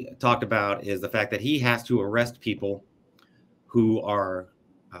he talked about is the fact that he has to arrest people who are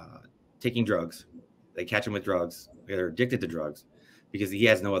taking drugs. They catch them with drugs. They're addicted to drugs because he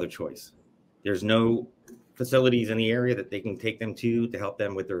has no other choice. There's no facilities in the area that they can take them to help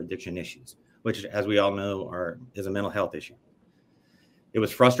them with their addiction issues, which, as we all know, is a mental health issue. It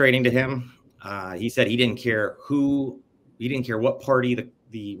was frustrating to him. He said he didn't care what party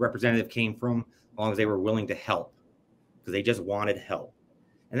the representative came from, as long as they were willing to help, because they just wanted help.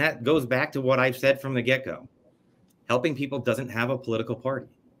 And that goes back to what I've said from the get-go. Helping people doesn't have a political party.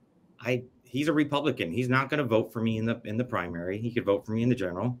 He's a Republican. He's not going to vote for me in the primary. He could vote for me in the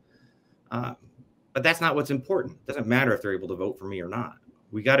general. But that's not what's important. It doesn't matter if they're able to vote for me or not.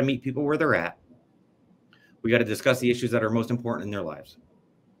 We got to meet people where they're at. We got to discuss the issues that are most important in their lives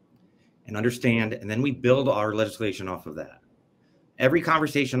and understand, and then we build our legislation off of that. Every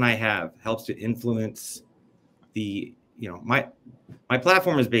conversation I have helps to influence my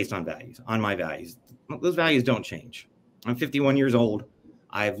platform is based on values, on my values. Those values don't change. I'm 51 years old.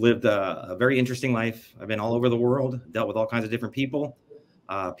 I've lived a very interesting life. I've been all over the world, dealt with all kinds of different people,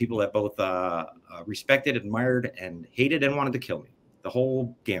 people that both respected, admired, and hated and wanted to kill me, the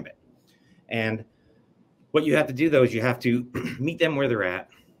whole gambit. And what you have to do, though, is you have to meet them where they're at,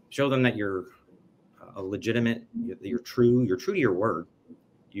 show them that you're a legitimate, you're true to your word.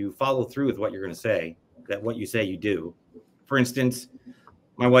 You follow through with what you're going to say, that what you say you do. For instance,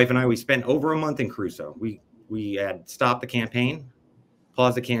 my wife and I, we spent over a month in Crusoe. We had stopped the campaign,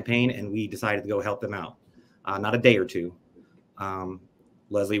 paused the campaign, and we decided to go help them out. Not a day or two.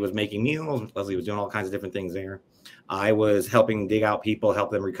 Leslie was making meals. Leslie was doing all kinds of different things there. I was helping dig out people,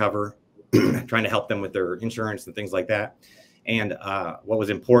 help them recover, trying to help them with their insurance and things like that. And what was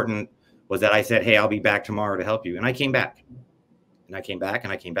important was that I said, hey, I'll be back tomorrow to help you. And I came back. And I came back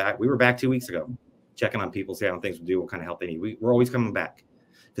and I came back. We were back 2 weeks ago, checking on people, see how things would do, what kind of help they need. We're always coming back.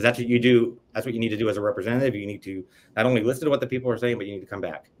 Because that's what you do. That's what you need to do as a representative. You need to not only listen to what the people are saying, but you need to come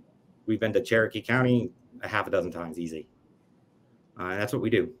back. We've been to Cherokee County a half a dozen times, easy. That's what we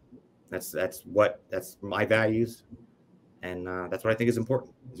do. That's my values, and that's what I think is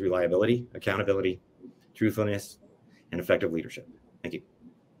important: is reliability, accountability, truthfulness, and effective leadership. Thank you.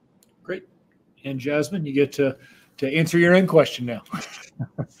 Great. And Jasmine, you get to answer your own question now.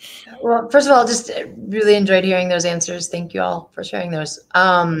 Well, first of all, just really enjoyed hearing those answers. Thank you all for sharing those.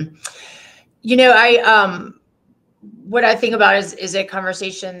 What I think about is a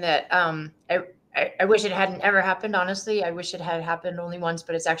conversation that I wish it hadn't ever happened. Honestly, I wish it had happened only once,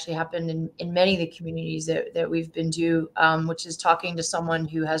 but it's actually happened in many of the communities that we've been to, which is talking to someone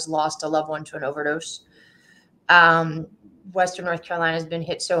who has lost a loved one to an overdose. Western North Carolina has been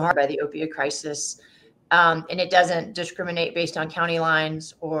hit so hard by the opioid crisis. And it doesn't discriminate based on county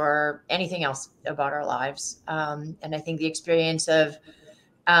lines or anything else about our lives. And I think the experience of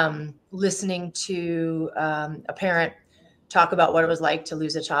listening to a parent talk about what it was like to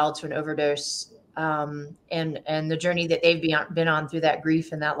lose a child to an overdose, and the journey that they've been on through that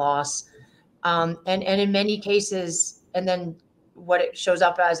grief and that loss, and in many cases, and then what it shows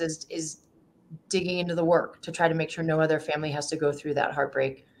up as is digging into the work to try to make sure no other family has to go through that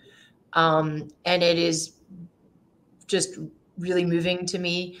heartbreak. And it is just really moving to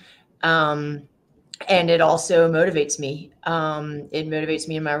me. And it also motivates me. It motivates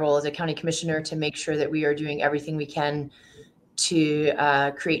me in my role as a county commissioner to make sure that we are doing everything we can to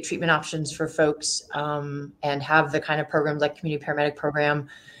create treatment options for folks, and have the kind of programs like community paramedic program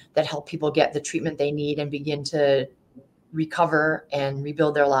that help people get the treatment they need and begin to recover and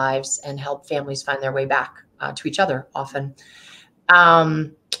rebuild their lives and help families find their way back to each other often.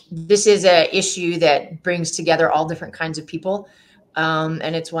 This is an issue that brings together all different kinds of people.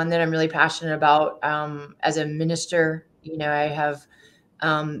 And it's one that I'm really passionate about. As a minister, I have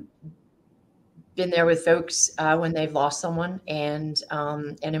been there with folks when they've lost someone, and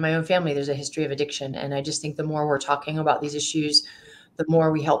in my own family, there's a history of addiction. And I just think the more we're talking about these issues, the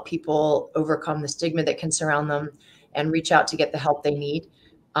more we help people overcome the stigma that can surround them and reach out to get the help they need.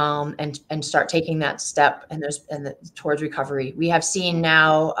 and start taking that step towards recovery. We have seen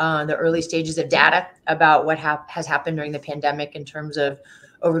now the early stages of data about what has happened during the pandemic in terms of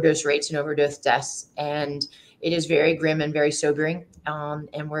overdose rates and overdose deaths, and it is very grim and very sobering.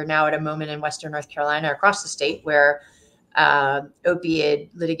 And we're now at a moment in Western North Carolina, across the state, where opioid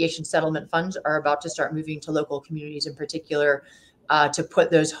litigation settlement funds are about to start moving to local communities in particular, to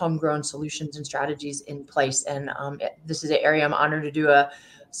put those homegrown solutions and strategies in place. And this is an area I'm honored to do a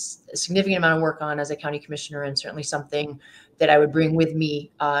significant amount of work on as a county commissioner, and certainly something that I would bring with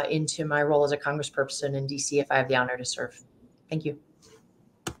me into my role as a congressperson in DC if I have the honor to serve. Thank you.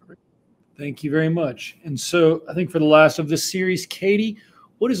 Thank you very much. And so I think for the last of this series, Katie,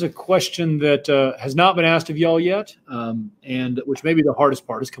 what is a question that has not been asked of y'all yet, and which may be the hardest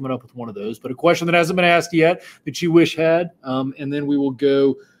part is coming up with one of those, but a question that hasn't been asked yet that you wish had, and then we will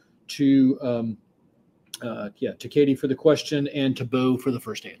go to to Katie for the question and to Bo for the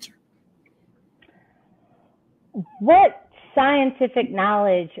first answer. What scientific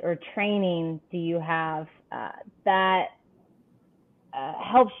knowledge or training do you have that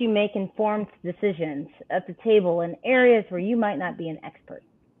helps you make informed decisions at the table in areas where you might not be an expert?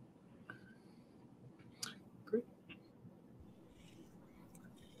 Great.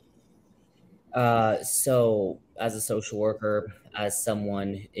 So as a social worker, as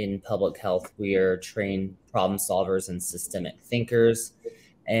someone in public health, we are trained problem solvers and systemic thinkers.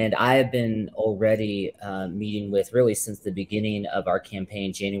 And I have been already meeting with, really since the beginning of our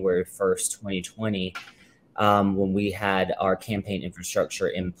campaign, January 1st, 2020, when we had our campaign infrastructure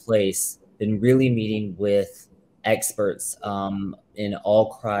in place, been really meeting with experts in all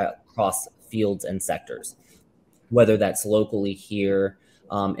cross fields and sectors, whether that's locally here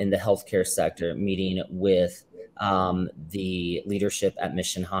in the healthcare sector, meeting with the leadership at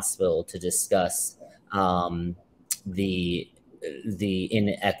Mission Hospital to discuss the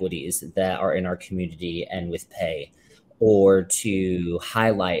inequities that are in our community and with pay, or to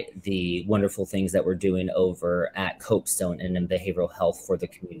highlight the wonderful things that we're doing over at Copestone and in behavioral health for the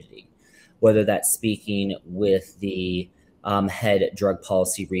community, whether that's speaking with the head drug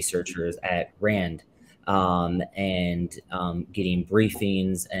policy researchers at RAND, and getting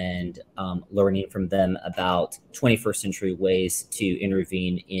briefings and learning from them about 21st century ways to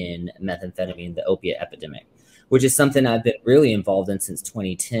intervene in methamphetamine, the opiate epidemic, which is something I've been really involved in since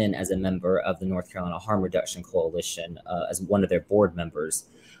 2010 as a member of the North Carolina Harm Reduction Coalition, as one of their board members,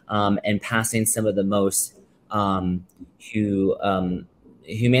 and passing some of the most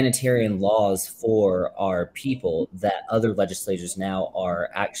humanitarian laws for our people that other legislators now are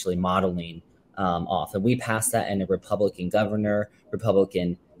actually modeling off. And we passed that in a Republican governor,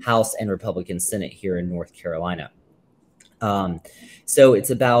 Republican House, and Republican Senate here in North Carolina. So it's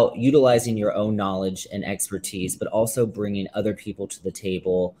about utilizing your own knowledge and expertise, but also bringing other people to the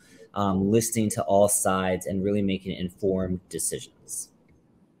table, listening to all sides, and really making informed decisions.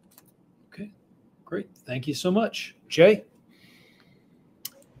 Okay, great. Thank you so much. Jay?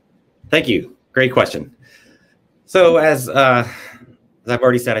 Thank you. Great question. So as I've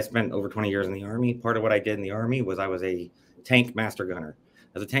already said, I spent over 20 years in the Army. Part of what I did in the Army was I was a tank master gunner.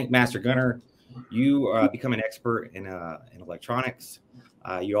 As a tank master gunner, you become an expert in electronics.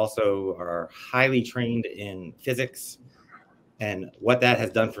 You also are highly trained in physics. And what that has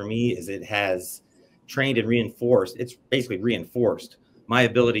done for me is it has trained and reinforced, it's basically reinforced my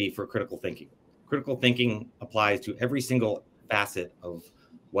ability for critical thinking. Critical thinking applies to every single facet of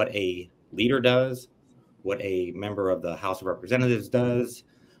what a leader does, what a member of the House of Representatives does,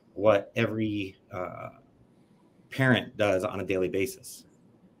 what every parent does on a daily basis.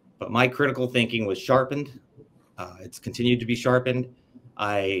 But my critical thinking was sharpened. It's continued to be sharpened.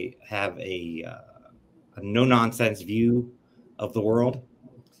 I have a no-nonsense view of the world.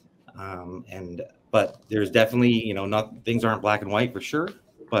 But there's definitely, things aren't black and white for sure.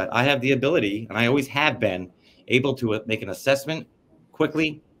 But I have the ability, and I always have been, able to make an assessment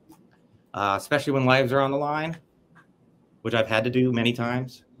quickly, especially when lives are on the line, which I've had to do many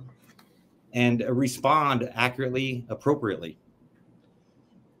times, and respond accurately, appropriately.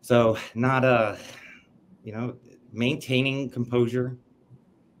 So not maintaining composure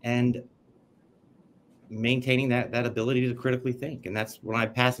and maintaining that ability to critically think. And that's what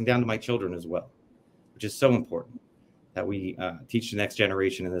I'm passing down to my children as well, which is so important that we teach the next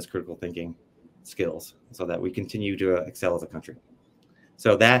generation in this critical thinking skills so that we continue to excel as a country.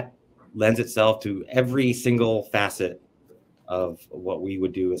 So that lends itself to every single facet of what we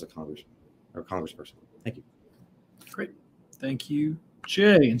would do as a congressman or congressperson. Thank you. Great. Thank you,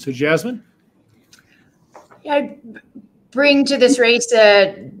 Jay. And so Jasmine? Yeah, I bring to this race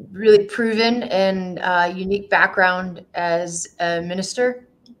a really proven and unique background as a minister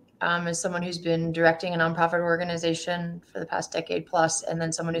as someone who's been directing a nonprofit organization for the past decade plus, and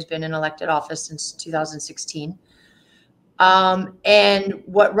then someone who's been in elected office since 2016. And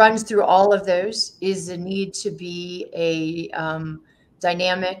what runs through all of those is the need to be a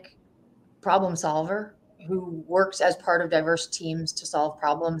dynamic problem solver who works as part of diverse teams to solve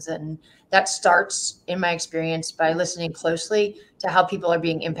problems. And that starts, in my experience, by listening closely to how people are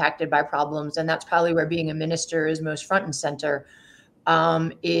being impacted by problems. And that's probably where being a minister is most front and center,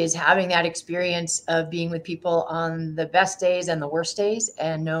 is having that experience of being with people on the best days and the worst days,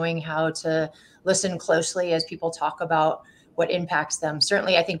 and knowing how to listen closely as people talk about what impacts them.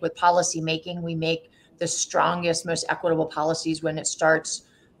 Certainly, I think with policy making, we make the strongest, most equitable policies when it starts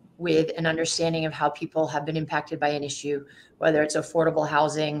with an understanding of how people have been impacted by an issue, whether it's affordable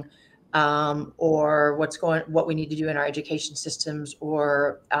housing, or what we need to do in our education systems,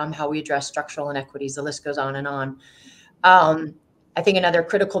 or how we address structural inequities. The list goes on and on. I think another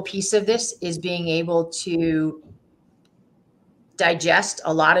critical piece of this is being able to digest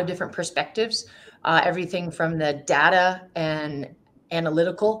a lot of different perspectives, everything from the data and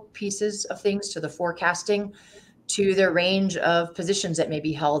analytical pieces of things to the forecasting, to the range of positions that may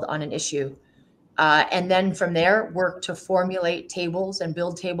be held on an issue. And then from there, work to formulate tables and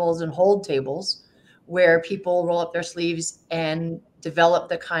build tables and hold tables where people roll up their sleeves and develop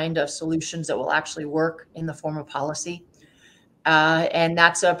the kind of solutions that will actually work in the form of policy. And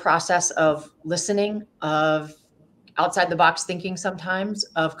that's a process of listening, of outside the box thinking sometimes,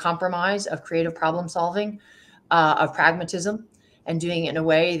 of compromise, of creative problem solving, of pragmatism, and doing it in a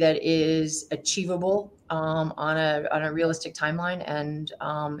way that is achievable on a realistic timeline, and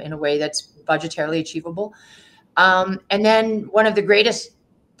in a way that's budgetarily achievable. And then one of the greatest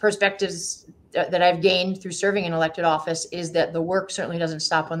perspectives that I've gained through serving in elected office is that the work certainly doesn't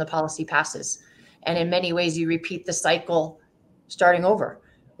stop when the policy passes. And in many ways, you repeat the cycle starting over.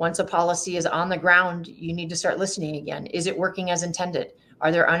 Once a policy is on the ground, you need to start listening again. Is it working as intended?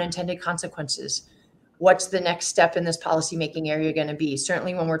 Are there unintended consequences? What's the next step in this policymaking area going to be?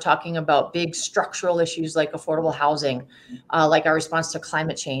 Certainly when we're talking about big structural issues like affordable housing, like our response to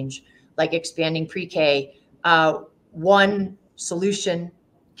climate change, like expanding pre-K, one solution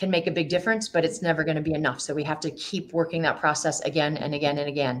can make a big difference, but it's never going to be enough. So we have to keep working that process again and again and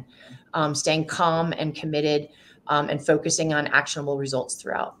again, staying calm and committed, and focusing on actionable results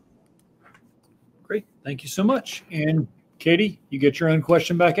throughout. Great. Thank you so much. And Katie, you get your own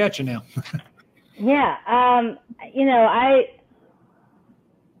question back at you now. Yeah. I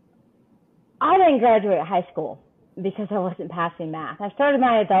didn't graduate high school because I wasn't passing math. I started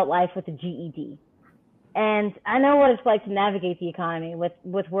my adult life with a GED. And I know what it's like to navigate the economy with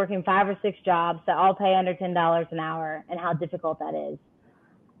working 5 or 6 jobs that all pay under $10 an hour, and how difficult that is.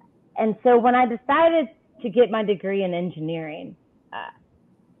 And so when I decided to get my degree in engineering,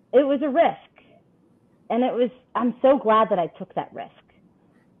 it was a risk. And I'm so glad that I took that risk.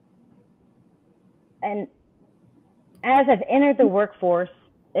 And as I've entered the workforce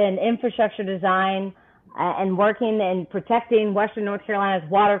in infrastructure design, and working and protecting Western North Carolina's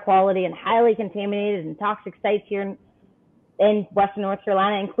water quality and highly contaminated and toxic sites here in Western North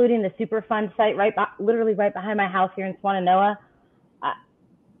Carolina, including the Superfund site literally right behind my house here in Swannanoa.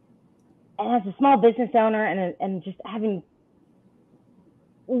 And as a small business owner and just having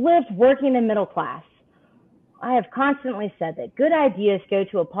lived working in middle class, I have constantly said that good ideas go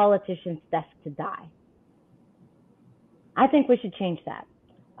to a politician's desk to die. I think we should change that.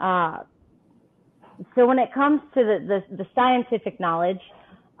 So when it comes to the scientific knowledge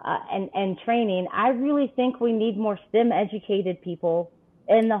and training, I really think we need more STEM educated people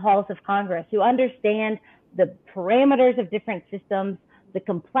in the halls of Congress who understand the parameters of different systems, the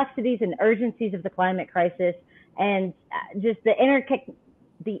complexities and urgencies of the climate crisis, and just the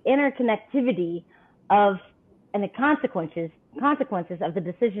interconnectivity of and the consequences of the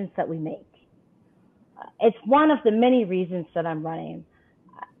decisions that we make. It's one of the many reasons that I'm running.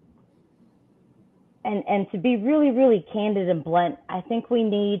 And to be really, really candid and blunt, I think we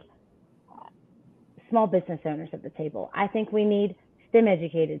need small business owners at the table. I think we need STEM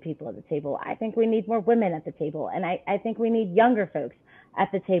educated people at the table. I think we need more women at the table. And I think we need younger folks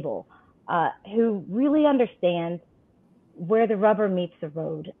at the table who really understand where the rubber meets the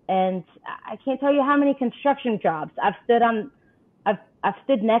road. And I can't tell you how many construction jobs I've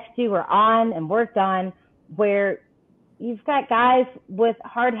stood next to or on and worked on where you've got guys with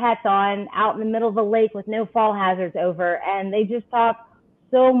hard hats on out in the middle of the lake with no fall hazards over, and they just talk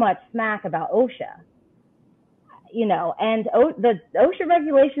so much smack about OSHA. And the OSHA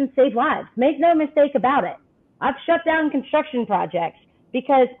regulations save lives. Make no mistake about it. I've shut down construction projects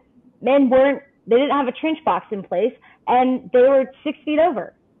because men they didn't have a trench box in place and they were 6 feet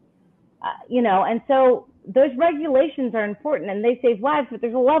over. And so those regulations are important and they save lives, but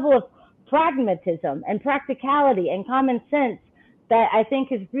there's a level of pragmatism and practicality and common sense that I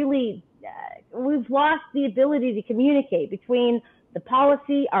think is really, we've lost the ability to communicate between the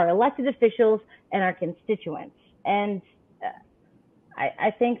policy, our elected officials, and our constituents. And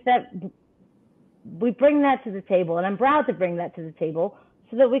I think that we bring that to the table, and I'm proud to bring that to the table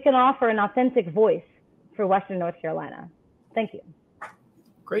so that we can offer an authentic voice for Western North Carolina. Thank you.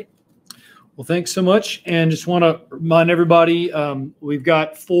 Great. Well, thanks so much. And just want to remind everybody, we've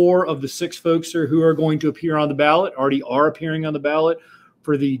got 4 of the 6 folks who are going to appear on the ballot, already are appearing on the ballot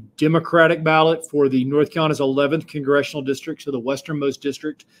for the Democratic ballot for the North Carolina's 11th congressional district, so the westernmost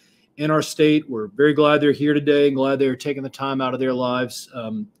district in our state. We're very glad they're here today and glad they're taking the time out of their lives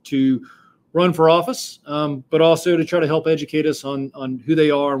to run for office, but also to try to help educate us on who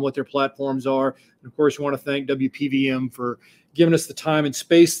they are and what their platforms are. And of course, we want to thank WPVM for giving us the time and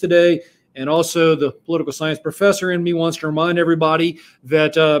space today. And also the political science professor in me wants to remind everybody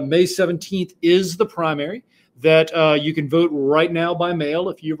that May 17th is the primary, that you can vote right now by mail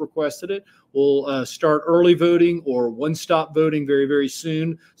if you've requested it. We'll start early voting or one-stop voting very, very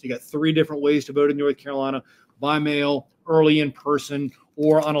soon. So you got 3 different ways to vote in North Carolina: by mail, early in person,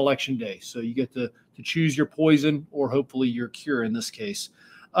 or on election day. So you get to choose your poison or hopefully your cure in this case.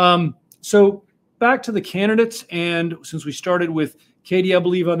 So back to the candidates. And since we started with Katie, I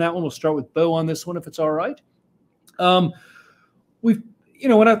believe, on that one, we'll start with Bo on this one, if it's all right. When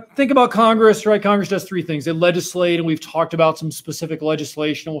I think about Congress, right, Congress does 3 things. They legislate, and we've talked about some specific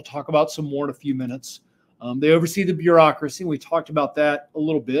legislation, and we'll talk about some more in a few minutes. They oversee the bureaucracy, and we talked about that a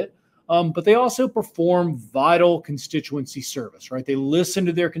little bit. But they also perform vital constituency service, right? They listen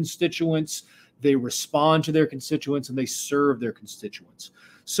to their constituents, they respond to their constituents, and they serve their constituents.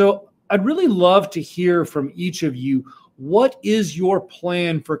 So I'd really love to hear from each of you, what is your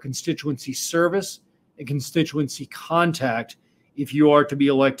plan for constituency service and constituency contact if you are to be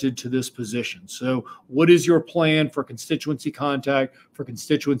elected to this position? So what is your plan for constituency contact, for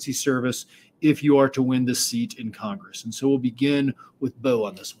constituency service, if you are to win this seat in Congress? And so we'll begin with Bo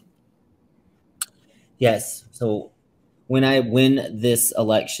on this one. Yes. So when I win this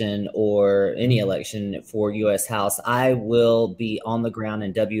election or any election for U.S. House, I will be on the ground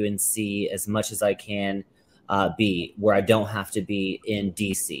in WNC as much as I can be, where I don't have to be in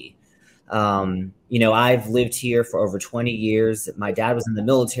D.C. I've lived here for over 20 years. My dad was in the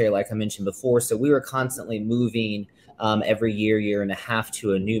military, like I mentioned before, so we were constantly moving every year and a half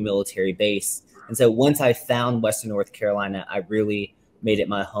to a new military base. And so once I found Western North Carolina, I really made it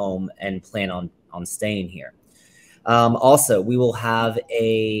my home and plan on staying here. Also, we will have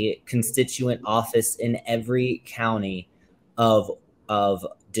a constituent office in every county of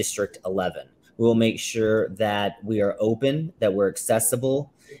District 11. We will make sure that we are open, that we're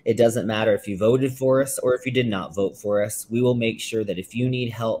accessible. It doesn't matter if you voted for us or if you did not vote for us. We will make sure that if you need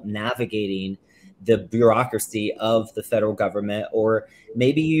help navigating the bureaucracy of the federal government, or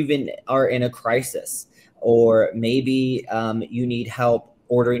maybe you even are in a crisis, or maybe you need help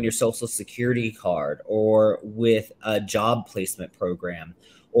ordering your Social Security card or with a job placement program,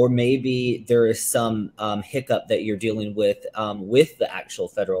 or maybe there is some hiccup that you're dealing with the actual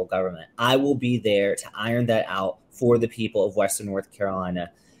federal government. I will be there to iron that out for the people of Western North Carolina,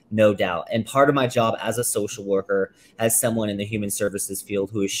 no doubt. And part of my job as a social worker, as someone in the human services field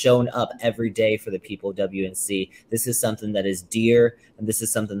who has shown up every day for the people of WNC, this is something that is dear, and this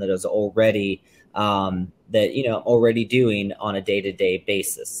is something that is already already doing on a day-to-day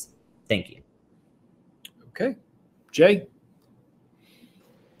basis. Thank you. Okay. Jay?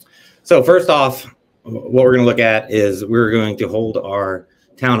 So first off, what we're going to look at is we're going to hold our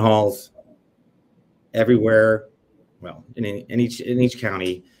town halls everywhere, well, in each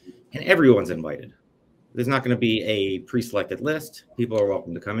county, and everyone's invited. There's not going to be a pre-selected list. People are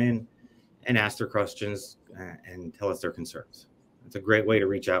welcome to come in and ask their questions and tell us their concerns. It's a great way to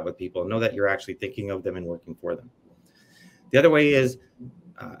reach out with people and know that you're actually thinking of them and working for them. The other way is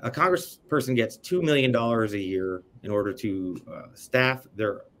a congressperson gets $2 million a year in order to staff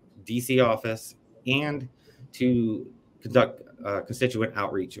their DC office and to conduct constituent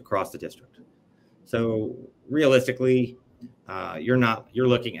outreach across the district. So realistically, you're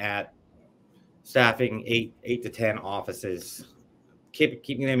looking at staffing eight to 10 offices,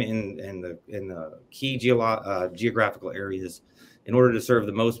 keeping them in the key geographical areas in order to serve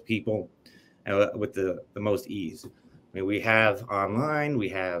the most people with the most ease. I mean, we have online, we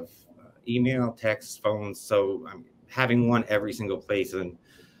have email, text, phones. So having one every single place and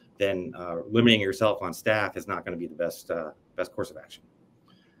then limiting yourself on staff is not going to be the best course of action.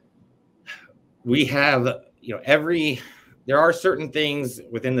 We have, every there are certain things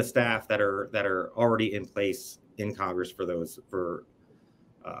within the staff that are already in place in Congress for those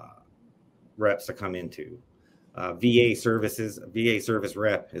reps to come into. VA service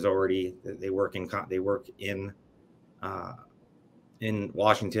rep is already, they work in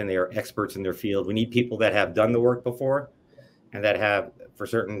Washington. They are experts in their field. We need people that have done the work before and that have, for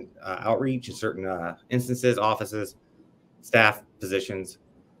certain outreach and certain instances, offices, staff positions,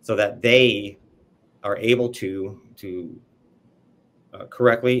 so that they are able to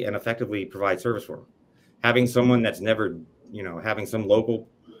correctly and effectively provide service for them. Having someone that's never, having some local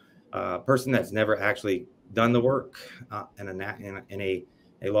person that's never actually done the work in a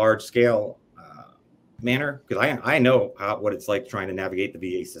large scale manner, because I know what it's like trying to navigate the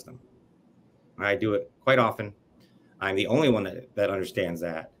VA system. I do it quite often. I'm the only one that understands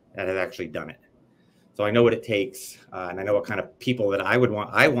that has actually done it. So I know what it takes, and I know what kind of people that I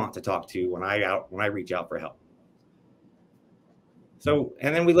want to talk to when I reach out for help. So,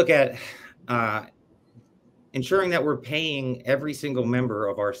 and then we look at ensuring that we're paying every single member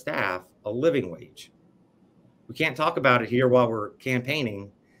of our staff a living wage. We can't talk about it here while we're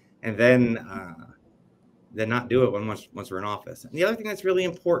campaigning, and then not do it once we're in office. And the other thing that's really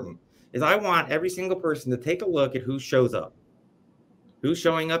important is I want every single person to take a look at who shows up, who's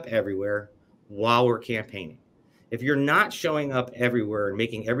showing up everywhere while we're campaigning. If you're not showing up everywhere and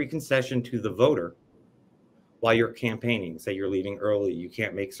making every concession to the voter while you're campaigning, say you're leaving early, you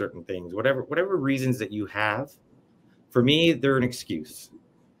can't make certain things, whatever reasons that you have, for me, they're an excuse.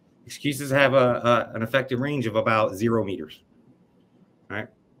 Excuses have an effective range of about 0 meters, right?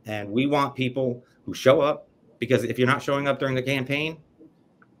 And we want people who show up, because if you're not showing up during the campaign,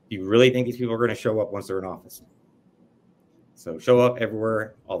 you really think these people are going to show up once they're in office. So show up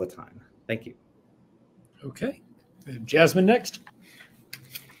everywhere all the time. Thank you. Okay. Jasmine next.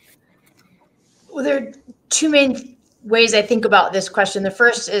 Well, there are two main ways I think about this question. The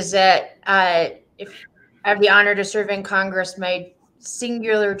first is that if I have the honor to serve in Congress, my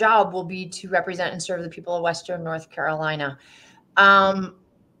singular job will be to represent and serve the people of Western North Carolina.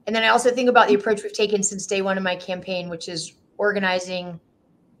 And then I also think about the approach we've taken since day one of my campaign, which is organizing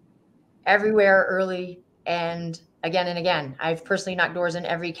everywhere early and again and again. I've personally knocked doors in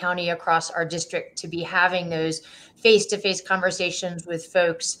every county across our district to be having those face-to-face conversations with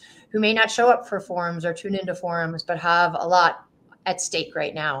folks who may not show up for forums or tune into forums, but have a lot at stake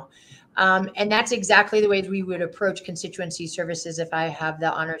right now. And that's exactly the ways we would approach constituency services if I have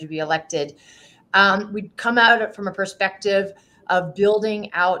the honor to be elected. We'd come out from a perspective of building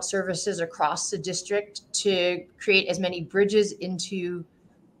out services across the district to create as many bridges into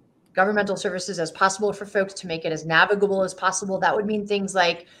governmental services as possible for folks, to make it as navigable as possible. That would mean things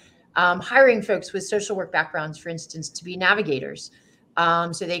like hiring folks with social work backgrounds, for instance, to be navigators,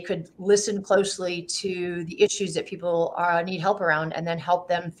 so they could listen closely to the issues that people need help around, and then help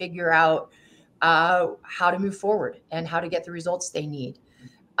them figure out how to move forward and how to get the results they need.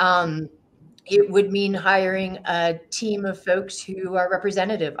 It would mean hiring a team of folks who are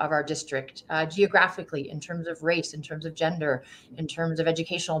representative of our district geographically, in terms of race, in terms of gender, in terms of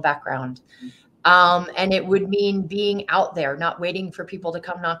educational background. And it would mean being out there, not waiting for people to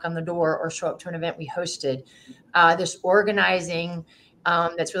come knock on the door or show up to an event we hosted. This organizing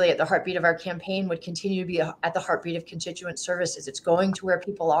that's really at the heartbeat of our campaign would continue to be at the heartbeat of constituent services. It's going to where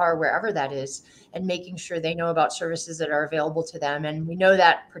people are, wherever that is, and making sure they know about services that are available to them. And we know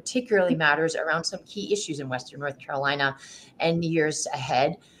that particularly matters around some key issues in Western North Carolina and years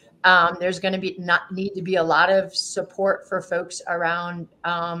ahead. There's going to need to be a lot of support for folks around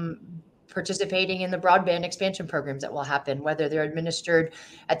participating in the broadband expansion programs that will happen, whether they're administered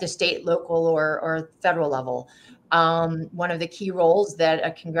at the state, local, or federal level. One of the key roles that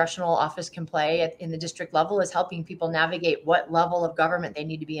a congressional office can play in the district level is helping people navigate what level of government they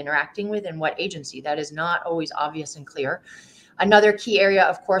need to be interacting with and what agency. That is not always obvious and clear. Another key area,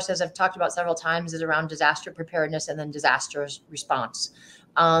 of course, as I've talked about several times, is around disaster preparedness and then disaster response.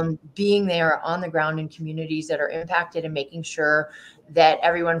 Being there on the ground in communities that are impacted and making sure that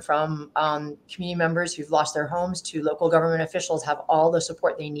everyone from community members who've lost their homes to local government officials have all the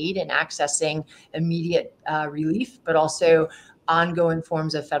support they need in accessing immediate relief, but also ongoing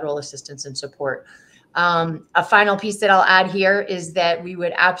forms of federal assistance and support. A final piece that I'll add here is that we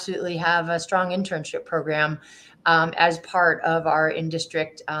would absolutely have a strong internship program as part of our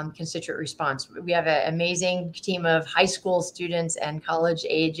in-district constituent response. We have an amazing team of high school students and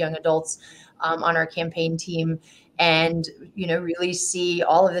college-age young adults on our campaign team, and really see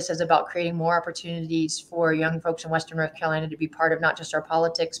all of this as about creating more opportunities for young folks in Western North Carolina to be part of not just our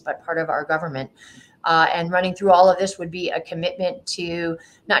politics, but part of our government. And running through all of this would be a commitment to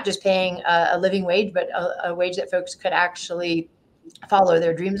not just paying a living wage, but a wage that folks could actually follow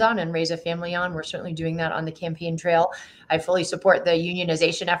their dreams on and raise a family on. We're certainly doing that on the campaign trail. I fully support the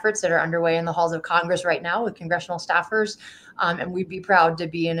unionization efforts that are underway in the halls of Congress right now with congressional staffers. And we'd be proud to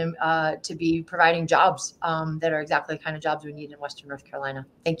be providing jobs that are exactly the kind of jobs we need in Western North Carolina.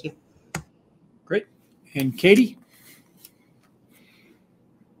 Thank you. Great. And Katie?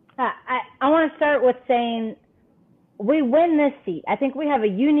 I want to start with saying we win this seat. I think we have a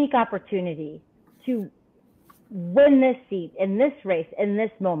unique opportunity to win this seat in this race, in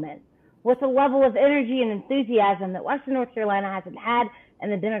this moment, with a level of energy and enthusiasm that Western North Carolina hasn't had in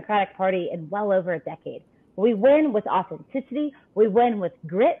the Democratic Party in well over a decade. We win with authenticity. We win with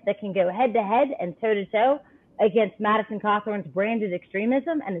grit that can go head to head and toe to toe against Madison Cawthorn's branded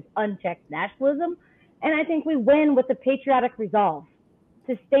extremism and his unchecked nationalism. And I think we win with the patriotic resolve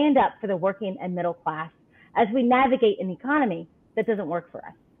to stand up for the working and middle class as we navigate an economy that doesn't work for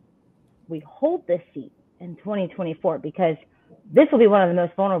us. We hold this seat in 2024 because this will be one of the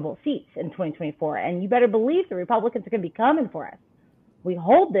most vulnerable seats in 2024. And you better believe the Republicans are going to be coming for us. We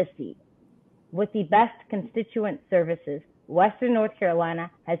hold this seat with the best constituent services Western North Carolina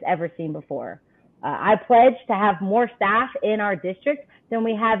has ever seen before. I pledge to have more staff in our district than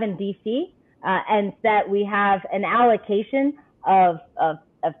we have in DC, and that we have an allocation of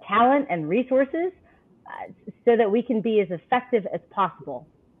talent and resources so that we can be as effective as possible.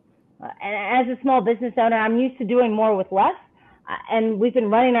 And as a small business owner, I'm used to doing more with less, and we've been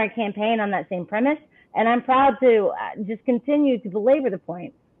running our campaign on that same premise. And I'm proud to just continue to belabor the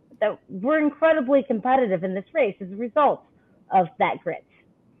point that we're incredibly competitive in this race as a result of that grit.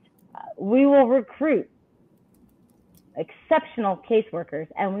 We will recruit exceptional caseworkers,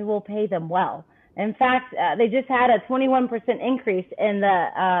 and we will pay them well. In fact, they just had a 21% increase in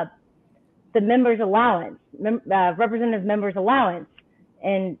the members' allowance, representative members' allowance,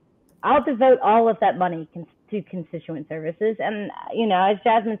 and I'll devote all of that money to constituent services. And, you know, as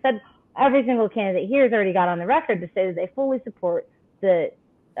Jasmine said, every single candidate here has already got on the record to say that they fully support the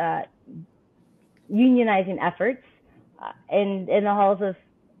unionizing efforts in the halls of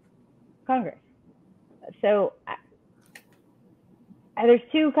Congress. So I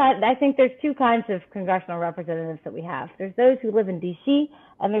think there's two kinds of congressional representatives that we have. There's those who live in DC,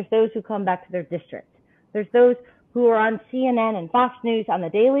 and there's those who come back to their district. There's those who are on CNN and Fox News on the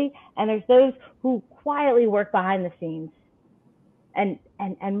daily, and there's those who quietly work behind the scenes and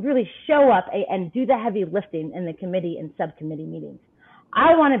really show up and do the heavy lifting in the committee and subcommittee meetings.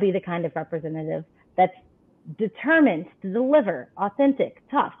 I want to be the kind of representative that's determined to deliver authentic,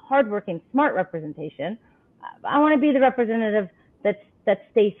 tough, hardworking, smart representation. I want to be the representative that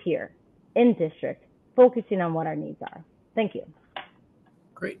stays here in district, focusing on what our needs are. Thank you.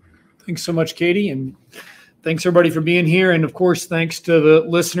 Great. Thanks so much, Katie. And thanks everybody for being here. And of course, thanks to the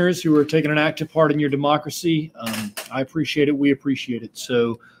listeners who are taking an active part in your democracy. I appreciate it. We appreciate it.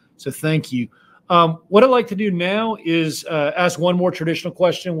 So thank you. What I'd like to do now is ask one more traditional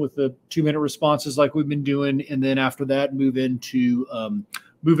question with the 2-minute responses like we've been doing. And then after that, move into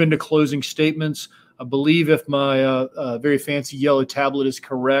closing statements. I believe if my very fancy yellow tablet is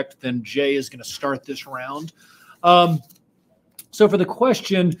correct, then Jay is going to start this round. So for the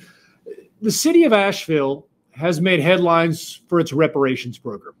question, the city of Asheville has made headlines for its reparations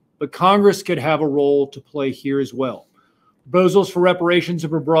program, but Congress could have a role to play here as well. Proposals for reparations have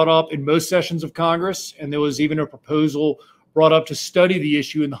been brought up in most sessions of Congress, and there was even a proposal brought up to study the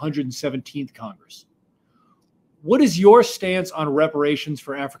issue in the 117th Congress. What is your stance on reparations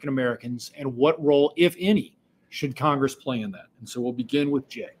for African Americans, and what role, if any, should Congress play in that? And so we'll begin with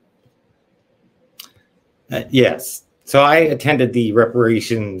Jay. Yes. So I attended the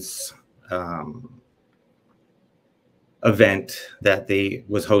reparations event that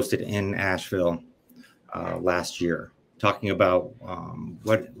was hosted in Asheville last year, talking about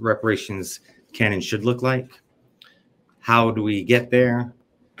what reparations can and should look like. How do we get there?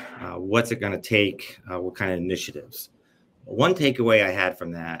 What's it going to take? What kind of initiatives? One takeaway I had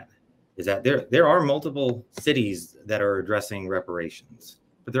from that is that there are multiple cities that are addressing reparations,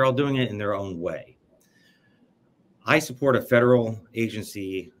 but they're all doing it in their own way. I support a federal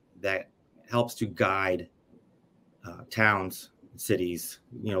agency that helps to guide towns, cities,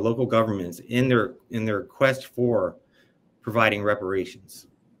 local governments in their quest for providing reparations.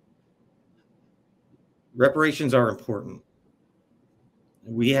 Reparations are important.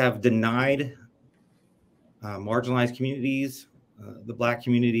 We have denied marginalized communities, the Black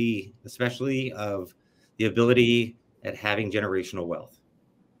community especially, of the ability at having generational wealth.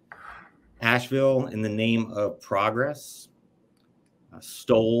 Asheville, in the name of progress,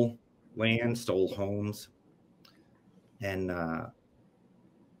 stole land, stole homes, and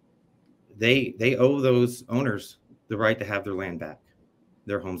they owe those owners the right to have their land back,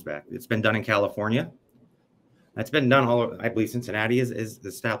 their homes back. It's been done in California. That's been done all. I believe Cincinnati is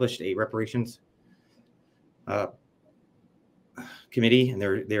established a reparations committee, and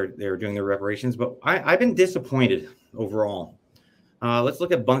they're doing their reparations. But I've been disappointed overall. Let's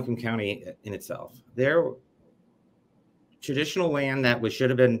look at Buncombe County in itself. Their traditional land that should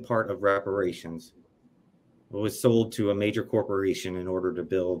have been part of reparations was sold to a major corporation in order to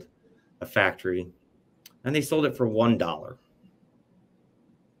build a factory, and they sold it for $1.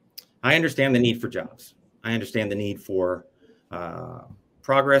 I understand the need for jobs. I understand the need for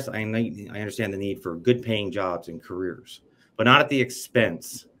progress. I understand the need for good paying jobs and careers, but not at the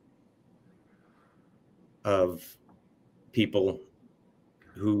expense of people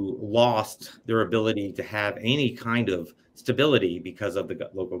who lost their ability to have any kind of stability because of the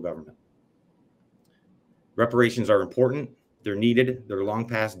local government. Reparations are important. They're needed. They're long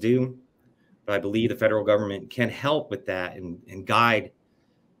past due. But I believe the federal government can help with that and guide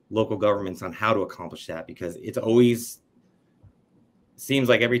local governments on how to accomplish that, because it's always seems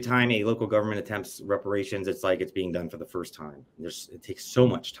like every time a local government attempts reparations, it's like it's being done for the first time. It takes so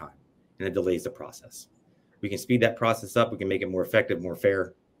much time, and it delays the process. We can speed that process up. We can make it more effective, more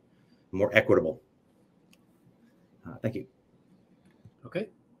fair, more equitable. Thank you. Okay,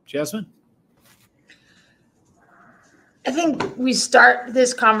 Jasmine. I think we start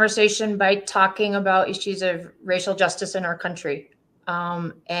this conversation by talking about issues of racial justice in our country,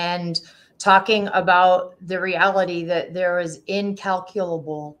 and talking about the reality that there is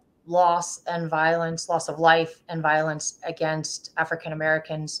incalculable loss and violence, loss of life and violence against African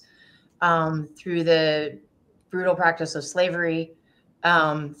Americans through the brutal practice of slavery,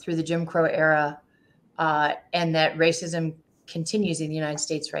 through the Jim Crow era, and that racism continues in the United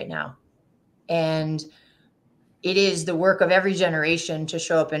States right now. And it is the work of every generation to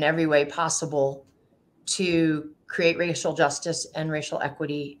show up in every way possible to create racial justice and racial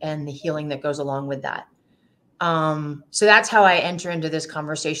equity and the healing that goes along with that. So that's how I enter into this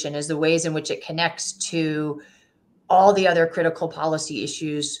conversation, is the ways in which it connects to all the other critical policy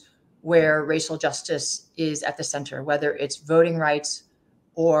issues where racial justice is at the center, whether it's voting rights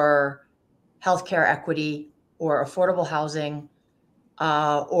or healthcare equity or affordable housing,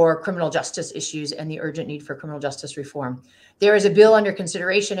 or criminal justice issues and the urgent need for criminal justice reform. There is a bill under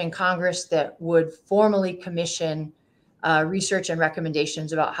consideration in Congress that would formally commission research and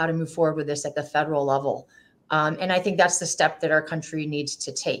recommendations about how to move forward with this at the federal level. And I think that's the step that our country needs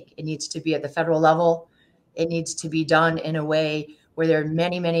to take. It needs to be at the federal level. It needs to be done in a way where there are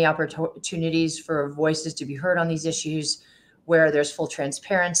many, many opportunities for voices to be heard on these issues, where there's full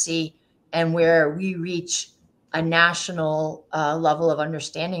transparency, and where we reach a national level of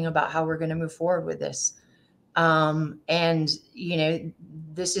understanding about how we're going to move forward with this. And, you know,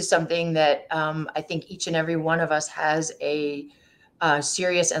 this is something that I think each and every one of us has a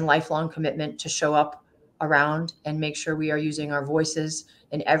serious and lifelong commitment to show up around and make sure we are using our voices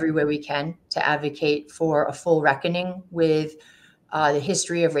in every way we can to advocate for a full reckoning with the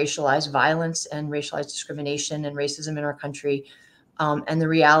history of racialized violence and racialized discrimination and racism in our country. And the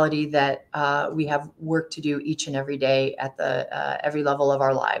reality that we have work to do each and every day at the every level of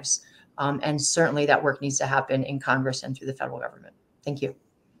our lives. And certainly that work needs to happen in Congress and through the federal government. Thank you.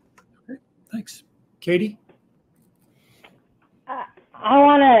 Okay, thanks. Katie? I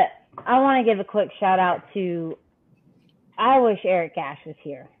want to give a quick shout out to, I wish Eric Gash was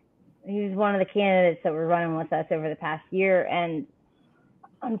here. He was one of the candidates that were running with us over the past year. And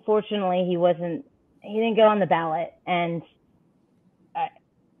unfortunately, he didn't go on the ballot. And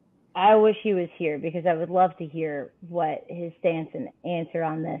I wish he was here, because I would love to hear what his stance and answer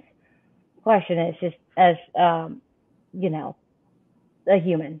on this question is, just as, you know, a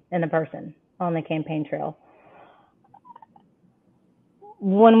human and a person on the campaign trail.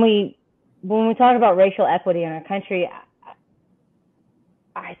 When we talk about racial equity in our country,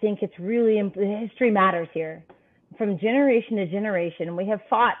 I think it's really, history matters here. From generation to generation, we have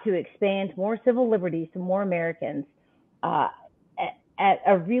fought to expand more civil liberties to more Americans, at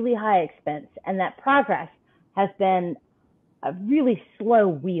a really high expense, and that progress has been a really slow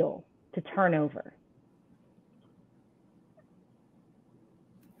wheel to turn over.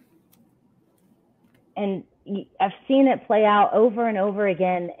 And I've seen it play out over and over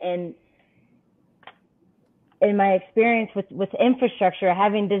again in my experience with infrastructure,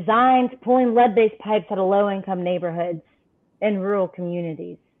 having designed pulling lead-based pipes out of low-income neighborhoods in rural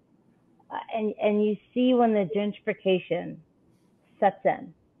communities. And you see when the gentrification sets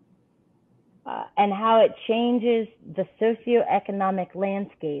in, and how it changes the socioeconomic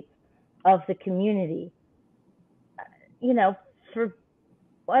landscape of the community, for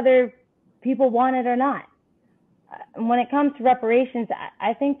whether people want it or not. And when it comes to reparations,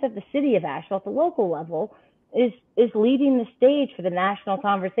 I think that the city of Asheville at the local level is leading the stage for the national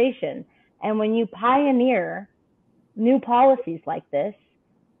conversation. And when you pioneer new policies like this,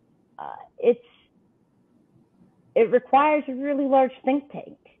 it requires a really large think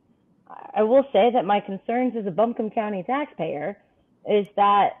tank. I will say that my concerns as a Buncombe County taxpayer is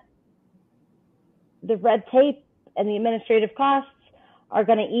that the red tape and the administrative costs are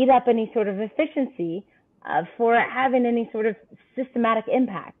going to eat up any sort of efficiency for having any sort of systematic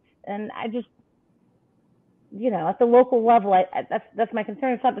impact. And I just, at the local level, that's my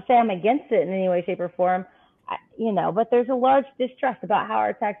concern. It's not to say I'm against it in any way, shape, or form, but there's a large distrust about how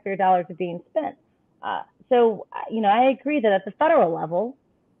our taxpayer dollars are being spent. So I agree that at the federal level,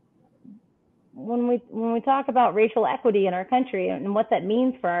 when we talk about racial equity in our country and what that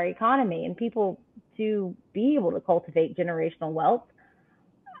means for our economy and people to be able to cultivate generational wealth,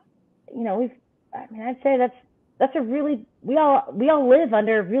 I'd say that's a really, we all live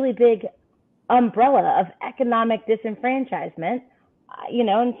under a really big umbrella of economic disenfranchisement,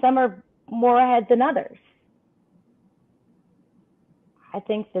 and some are more ahead than others. I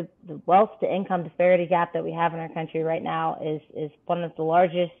think the wealth to income disparity gap that we have in our country right now is one of the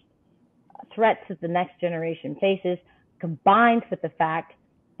largest threats that the next generation faces, combined with the fact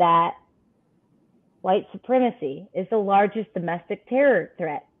that white supremacy is the largest domestic terror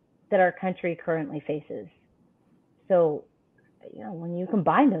threat that our country currently faces. So, when you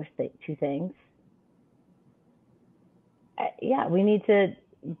combine those two things, we need to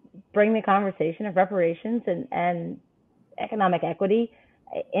bring the conversation of reparations and economic equity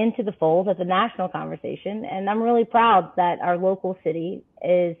into the fold as a national conversation. And I'm really proud that our local city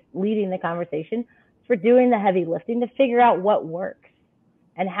is leading the conversation for doing the heavy lifting to figure out what works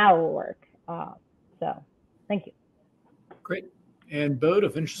and how it will work. So thank you. Great. And Bo, to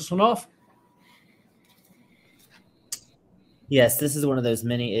finish this one off. Yes, this is one of those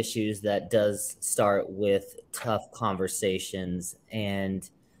many issues that does start with tough conversations. And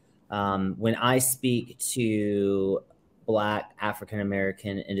when I speak to Black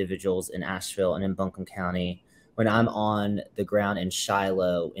African-American individuals in Asheville and in Buncombe County, when I'm on the ground in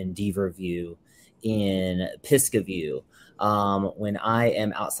Shiloh, in Deaverview, in Piscaview, when I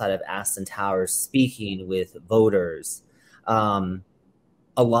am outside of Aston Towers speaking with voters, a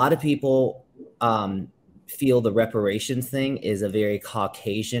lot of people feel the reparations thing is a very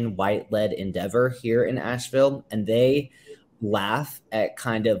Caucasian, white-led endeavor here in Asheville, and they laugh at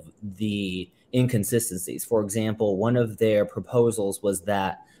kind of the inconsistencies. For example, one of their proposals was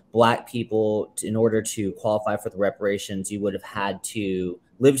that Black people, in order to qualify for the reparations, you would have had to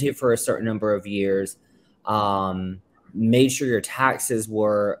lived here for a certain number of years, made sure your taxes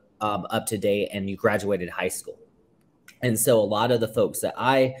were up to date, and you graduated high school. And so a lot of the folks that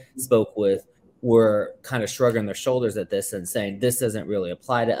I spoke with were kind of shrugging their shoulders at this and saying, this doesn't really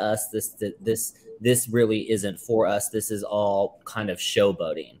apply to us. This really isn't for us. This is all kind of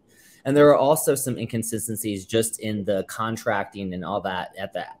showboating. And there are also some inconsistencies just in the contracting and all that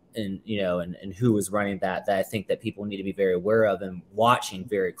and who was running that I think that people need to be very aware of and watching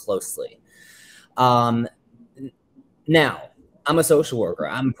very closely. Now, I'm a social worker.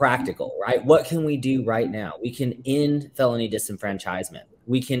 I'm practical, right? What can we do right now? We can end felony disenfranchisement.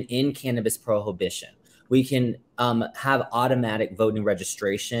 We can end cannabis prohibition. We can have automatic voting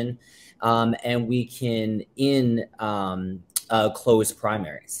registration, and we can end closed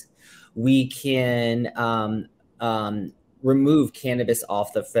primaries. We can remove cannabis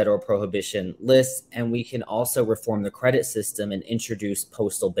off the federal prohibition list, and we can also reform the credit system and introduce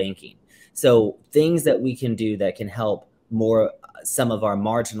postal banking. So things that we can do that can help some of our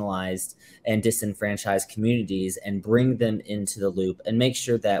marginalized and disenfranchised communities and bring them into the loop and make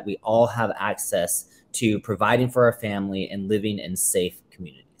sure that we all have access to providing for our family and living in safe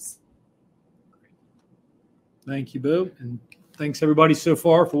communities. Thank you, Bo. And thanks everybody so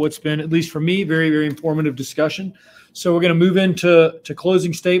far for what's been, at least for me, very, very informative discussion. So we're going to move into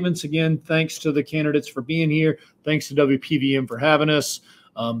closing statements. Again, thanks to the candidates for being here. Thanks to WPVM for having us.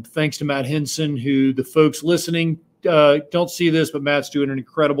 Thanks to Matt Henson, who the folks listening don't see this, but Matt's doing an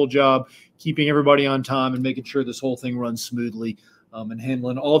incredible job keeping everybody on time and making sure this whole thing runs smoothly, and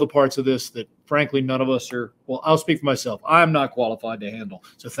handling all the parts of this that, frankly, none of us are, well, I'll speak for myself. I'm not qualified to handle.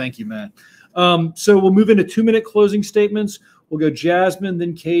 So thank you, Matt. So we'll move into 2-minute closing statements. We'll go Jasmine,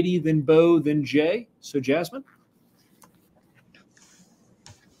 then Katie, then Bo, then Jay. So Jasmine.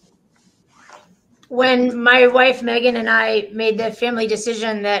 When my wife, Megan, and I made the family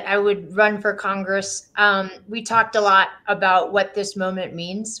decision that I would run for Congress, we talked a lot about what this moment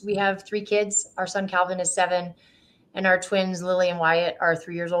means. We have 3 kids. Our son Calvin is 7, and our twins, Lily and Wyatt, are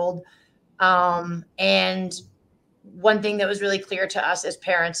 3 years old. And one thing that was really clear to us as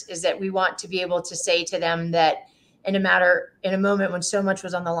parents is that we want to be able to say to them that in a moment when so much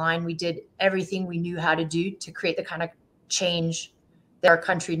was on the line, we did everything we knew how to do to create the kind of change that our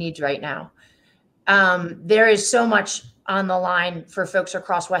country needs right now. There is so much on the line for folks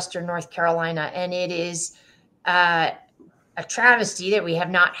across Western North Carolina, and it is a travesty that we have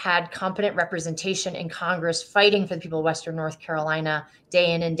not had competent representation in Congress fighting for the people of Western North Carolina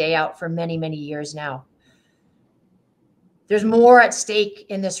day in and day out for many, many years now. There's more at stake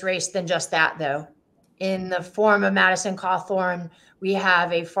in this race than just that, though. In the form of Madison Cawthorn, we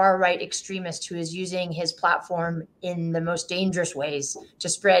have a far-right extremist who is using his platform in the most dangerous ways to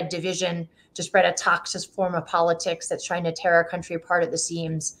spread division, to spread a toxic form of politics that's trying to tear our country apart at the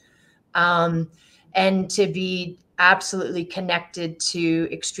seams, and to be absolutely connected to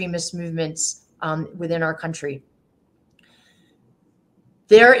extremist movements within our country.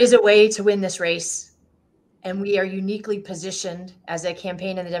 There is a way to win this race. And we are uniquely positioned as a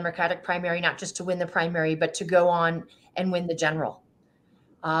campaign in the Democratic primary, not just to win the primary, but to go on and win the general.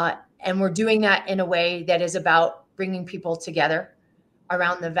 And we're doing that in a way that is about bringing people together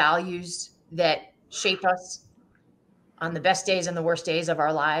around the values that shape us on the best days and the worst days of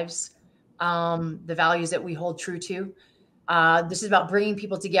our lives, the values that we hold true to. This is about bringing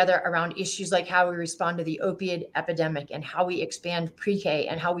people together around issues like how we respond to the opioid epidemic and how we expand pre-K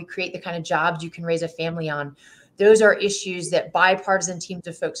and how we create the kind of jobs you can raise a family on. Those are issues that bipartisan teams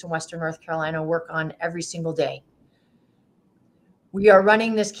of folks in Western North Carolina work on every single day. We are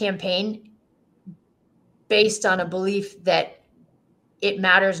running this campaign based on a belief that it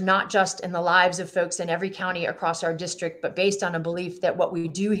matters not just in the lives of folks in every county across our district, but based on a belief that what we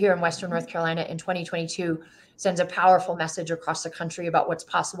do here in Western North Carolina in 2022 sends a powerful message across the country about what's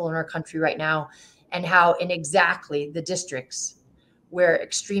possible in our country right now, and how in exactly the districts where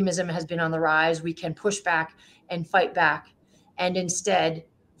extremism has been on the rise, we can push back and fight back and instead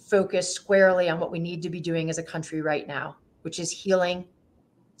focus squarely on what we need to be doing as a country right now, which is healing,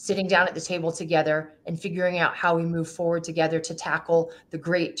 sitting down at the table together and figuring out how we move forward together to tackle the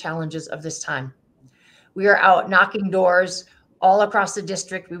great challenges of this time. We are out knocking doors all across the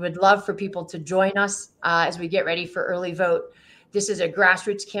district. We would love for people to join us as we get ready for early vote. This is a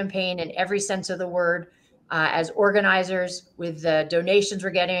grassroots campaign in every sense of the word. As organizers, with the donations we're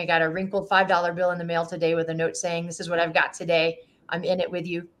getting, I got a wrinkled $5 bill in the mail today with a note saying, "This is what I've got today. I'm in it with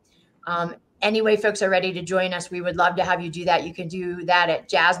you." Anyway, folks are ready to join us. We would love to have you do that. You can do that at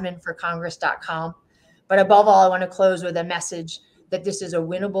jasmineforcongress.com. But above all, I want to close with a message that this is a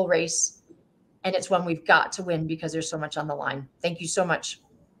winnable race. And it's one we've got to win because there's so much on the line. Thank you so much.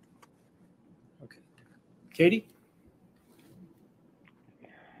 Okay. Katie?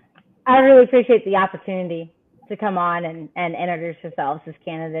 I really appreciate the opportunity to come on and introduce yourselves as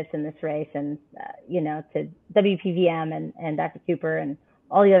candidates in this race, and, to WPVM and Dr. Cooper and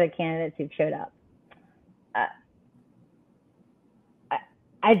all the other candidates who've showed up.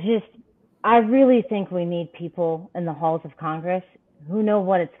 I really think we need people in the halls of Congress who know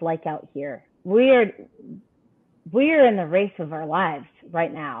what it's like out here. We are in the race of our lives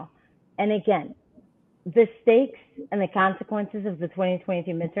right now. And again, the stakes and the consequences of the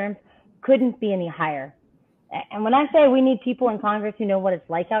 2022 midterms couldn't be any higher. And when I say we need people in Congress who know what it's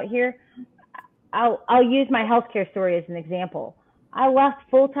like out here, I'll use my healthcare story as an example. I left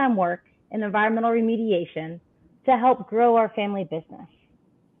full-time work in environmental remediation to help grow our family business.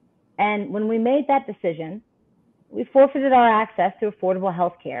 And when we made that decision, we forfeited our access to affordable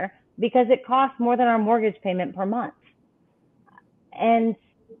health care because it costs more than our mortgage payment per month. And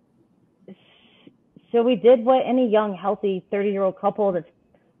so we did what any young, healthy 30-year-old couple that's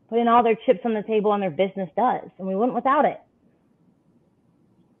putting all their chips on the table on their business does, and we went without it.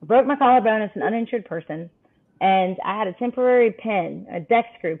 I broke my collarbone as an uninsured person, and I had a temporary pin, a deck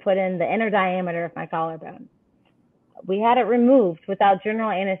screw, put in the inner diameter of my collarbone. We had it removed without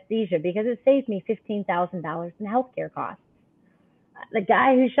general anesthesia because it saved me $15,000 in healthcare costs. The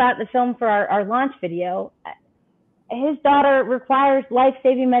guy who shot the film for our launch video, his daughter requires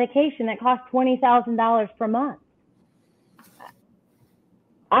life-saving medication that costs $20,000 per month.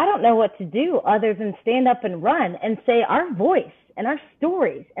 I don't know what to do other than stand up and run and say our voice and our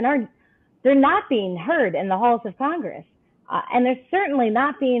stories and they're not being heard in the halls of Congress. And they're certainly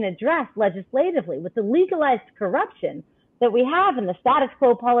not being addressed legislatively with the legalized corruption that we have in the status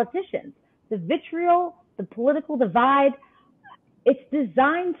quo politicians, the vitriol, the political divide. It's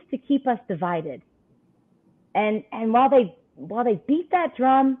designed to keep us divided. And while they beat that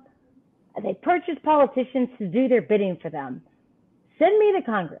drum, they purchase politicians to do their bidding for them. Send me to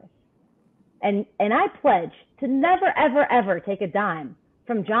Congress. And I pledge to never, ever, ever take a dime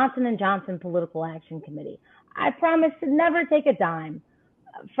from Johnson & Johnson Political Action Committee. I promise to never take a dime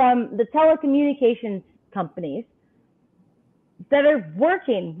from the telecommunications companies that are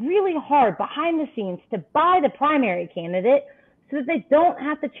working really hard behind the scenes to buy the primary candidate so that they don't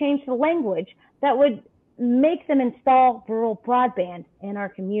have to change the language that would make them install rural broadband in our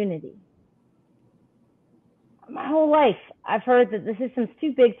community. My whole life, I've heard that the system's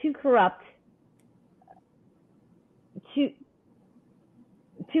too big, too corrupt, too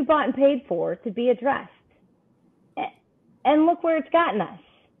bought and paid for to be addressed. And look where it's gotten us.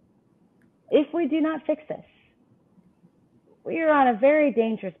 If we do not fix this, we are on a very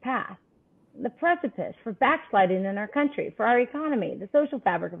dangerous path. The precipice for backsliding in our country, for our economy, the social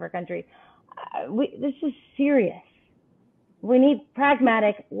fabric of our country. This is serious. We need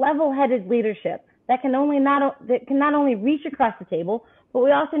pragmatic, level-headed leadership that can not only reach across the table, but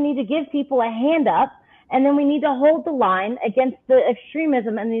we also need to give people a hand up, and then we need to hold the line against the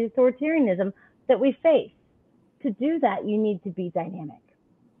extremism and the authoritarianism that we face. To do that, you need to be dynamic.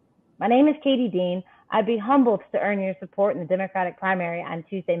 My name is Katie Dean. I'd be humbled to earn your support in the Democratic primary on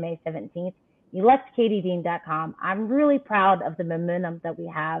Tuesday, May 17th. ElectKatieDean.com. I'm really proud of the momentum that we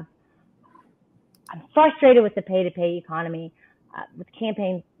have. I'm frustrated with the pay-to-pay economy, with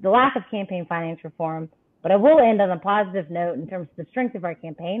the lack of campaign finance reform, but I will end on a positive note in terms of the strength of our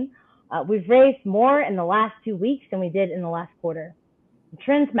campaign. We've raised more in the last 2 weeks than we did in the last quarter.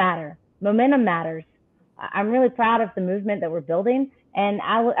 Trends matter. Momentum matters. I'm really proud of the movement that we're building, and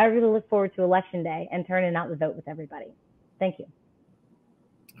I really look forward to Election Day and turning out the vote with everybody. Thank you.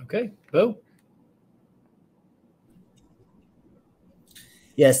 Okay, Bo.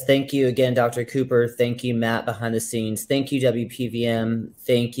 Yes, thank you again, Dr. Cooper. Thank you, Matt, behind the scenes. Thank you, WPVM.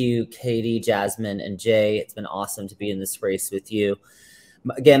 Thank you, Katie, Jasmine, and Jay. It's been awesome to be in this race with you.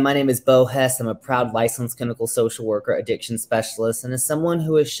 Again, my name is Bo Hess. I'm a proud licensed clinical social worker, addiction specialist, and as someone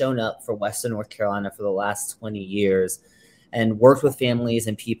who has shown up for Western North Carolina for the last 20 years and worked with families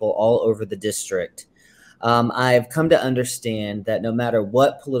and people all over the district, I've come to understand that no matter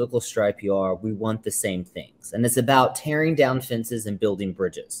what political stripe you are, we want the same things. And it's about tearing down fences and building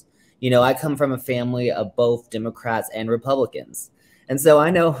bridges. You know, I come from a family of both Democrats and Republicans. And so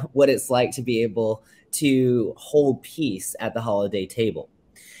I know what it's like to be able to hold peace at the holiday table.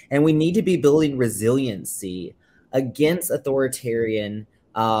 And we need to be building resiliency against authoritarian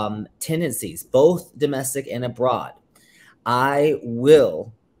tendencies, both domestic and abroad. I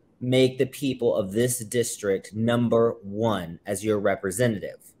will make the people of this district number one as your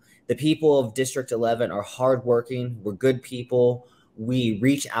representative. The people of District 11 are hardworking. We're good people. We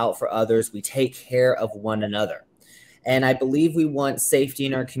reach out for others. We take care of one another. And I believe we want safety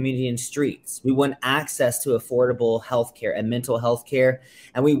in our community and streets. We want access to affordable health care and mental health care.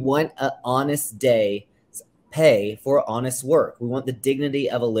 And we want an honest day pay for honest work. We want the dignity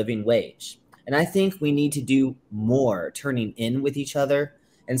of a living wage. And I think we need to do more turning in with each other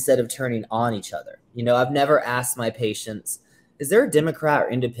instead of turning on each other. You know, I've never asked my patients, is there a Democrat or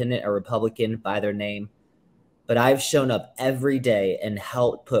independent or Republican by their name? But I've shown up every day and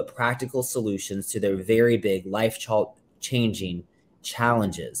helped put practical solutions to their very big life-changing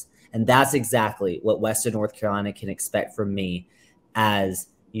challenges. And that's exactly what Western North Carolina can expect from me as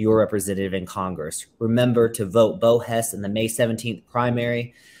your representative in Congress. Remember to vote Bo Hess in the May 17th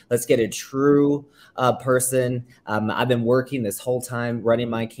primary. Let's get a true person. I've been working this whole time running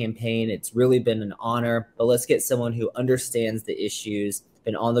my campaign. It's really been an honor, but let's get someone who understands the issues,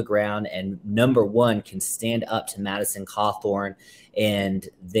 been on the ground, and number one, can stand up to Madison Cawthorn and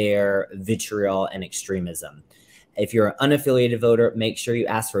their vitriol and extremism. If you're an unaffiliated voter, make sure you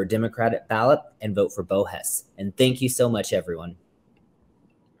ask for a Democratic ballot and vote for Bo Hess. And thank you so much, everyone.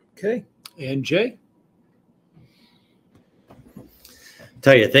 Okay. And Jay?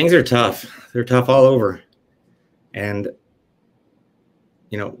 Tell you, things are tough. They're tough all over. And,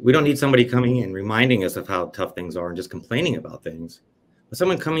 you know, we don't need somebody coming in reminding us of how tough things are and just complaining about things, but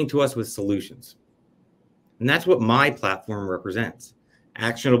someone coming to us with solutions. And that's what my platform represents,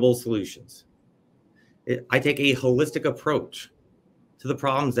 actionable solutions. I take a holistic approach to the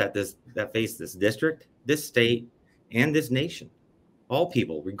problems that face this district, this state, and this nation. All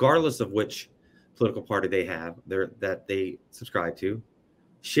people, regardless of which political party they have, that they subscribe to,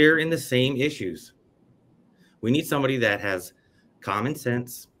 share in the same issues. We need somebody that has common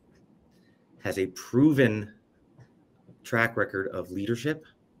sense, has a proven track record of leadership,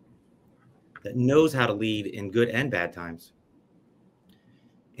 that knows how to lead in good and bad times,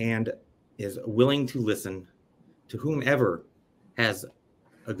 and is willing to listen to whomever has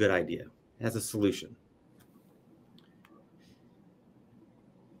a good idea, has a solution.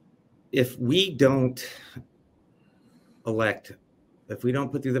 If we don't elect, if we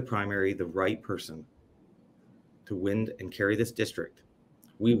don't put through the primary the right person to win and carry this district,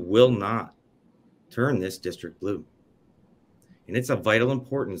 we will not turn this district blue. And it's of vital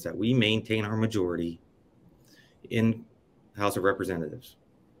importance that we maintain our majority in House of Representatives.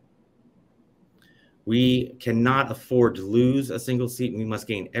 We cannot afford to lose a single seat, and we must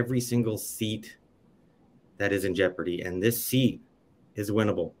gain every single seat that is in jeopardy. And this seat is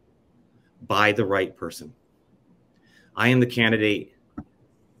winnable by the right person. I am the candidate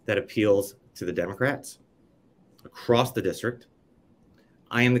that appeals to the Democrats across the district.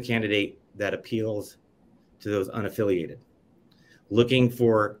 I am the candidate that appeals to those unaffiliated, looking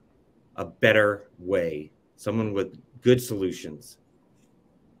for a better way, someone with good solutions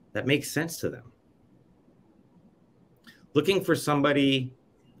that makes sense to them. Looking for somebody,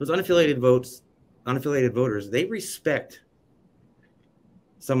 those unaffiliated voters, they respect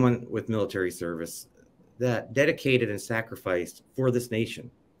someone with military service that dedicated and sacrificed for this nation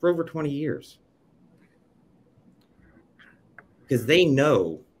for over 20 years. Because they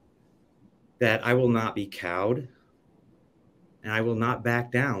know that I will not be cowed and I will not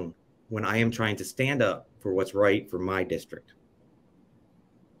back down when I am trying to stand up for what's right for my district.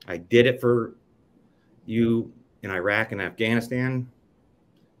 I did it for you in Iraq and Afghanistan,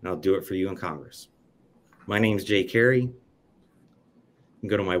 and I'll do it for you in Congress. My name is Jay Carey. You can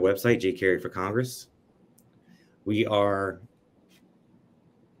go to my website, Jay Carey for Congress. We're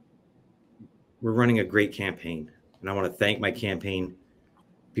running a great campaign, and I want to thank my campaign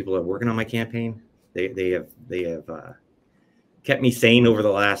people that are working on my campaign. They have kept me sane over the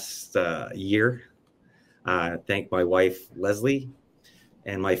last year. Thank my wife, Leslie,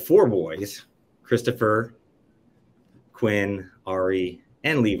 and my 4 boys, Christopher, Quinn, Ari,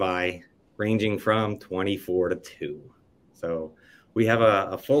 and Levi, ranging from 24 to 2. So we have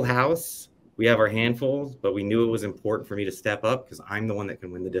a full house. We have our handfuls, but we knew it was important for me to step up because I'm the one that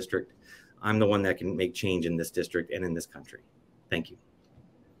can win the district. I'm the one that can make change in this district and in this country. Thank you.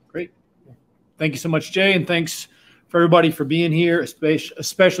 Great. Thank you so much, Jay, and thanks for everybody for being here,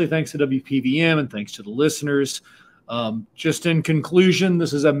 especially thanks to WPVM and thanks to the listeners. Just in conclusion,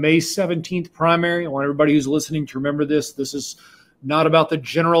 this is a May 17th primary. I want everybody who's listening to remember this. This is not about the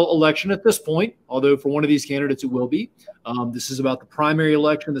general election at this point, although for one of these candidates it will be. This is about the primary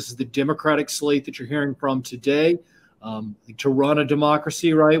election. This is the Democratic slate that you're hearing from today. To run a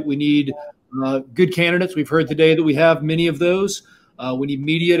democracy, right, we need good candidates. We've heard today that we have many of those. We need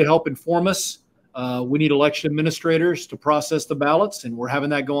media to help inform us. We need election administrators to process the ballots, and we're having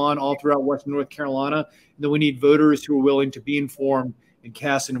that go on all throughout Western North Carolina. And then we need voters who are willing to be informed and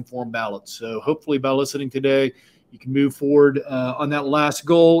cast an informed ballot. So hopefully by listening today, you can move forward on that last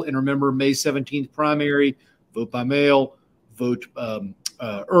goal. And remember, May 17th primary, vote by mail, vote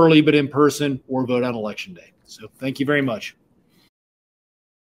early but in person, or vote on election day. So thank you very much.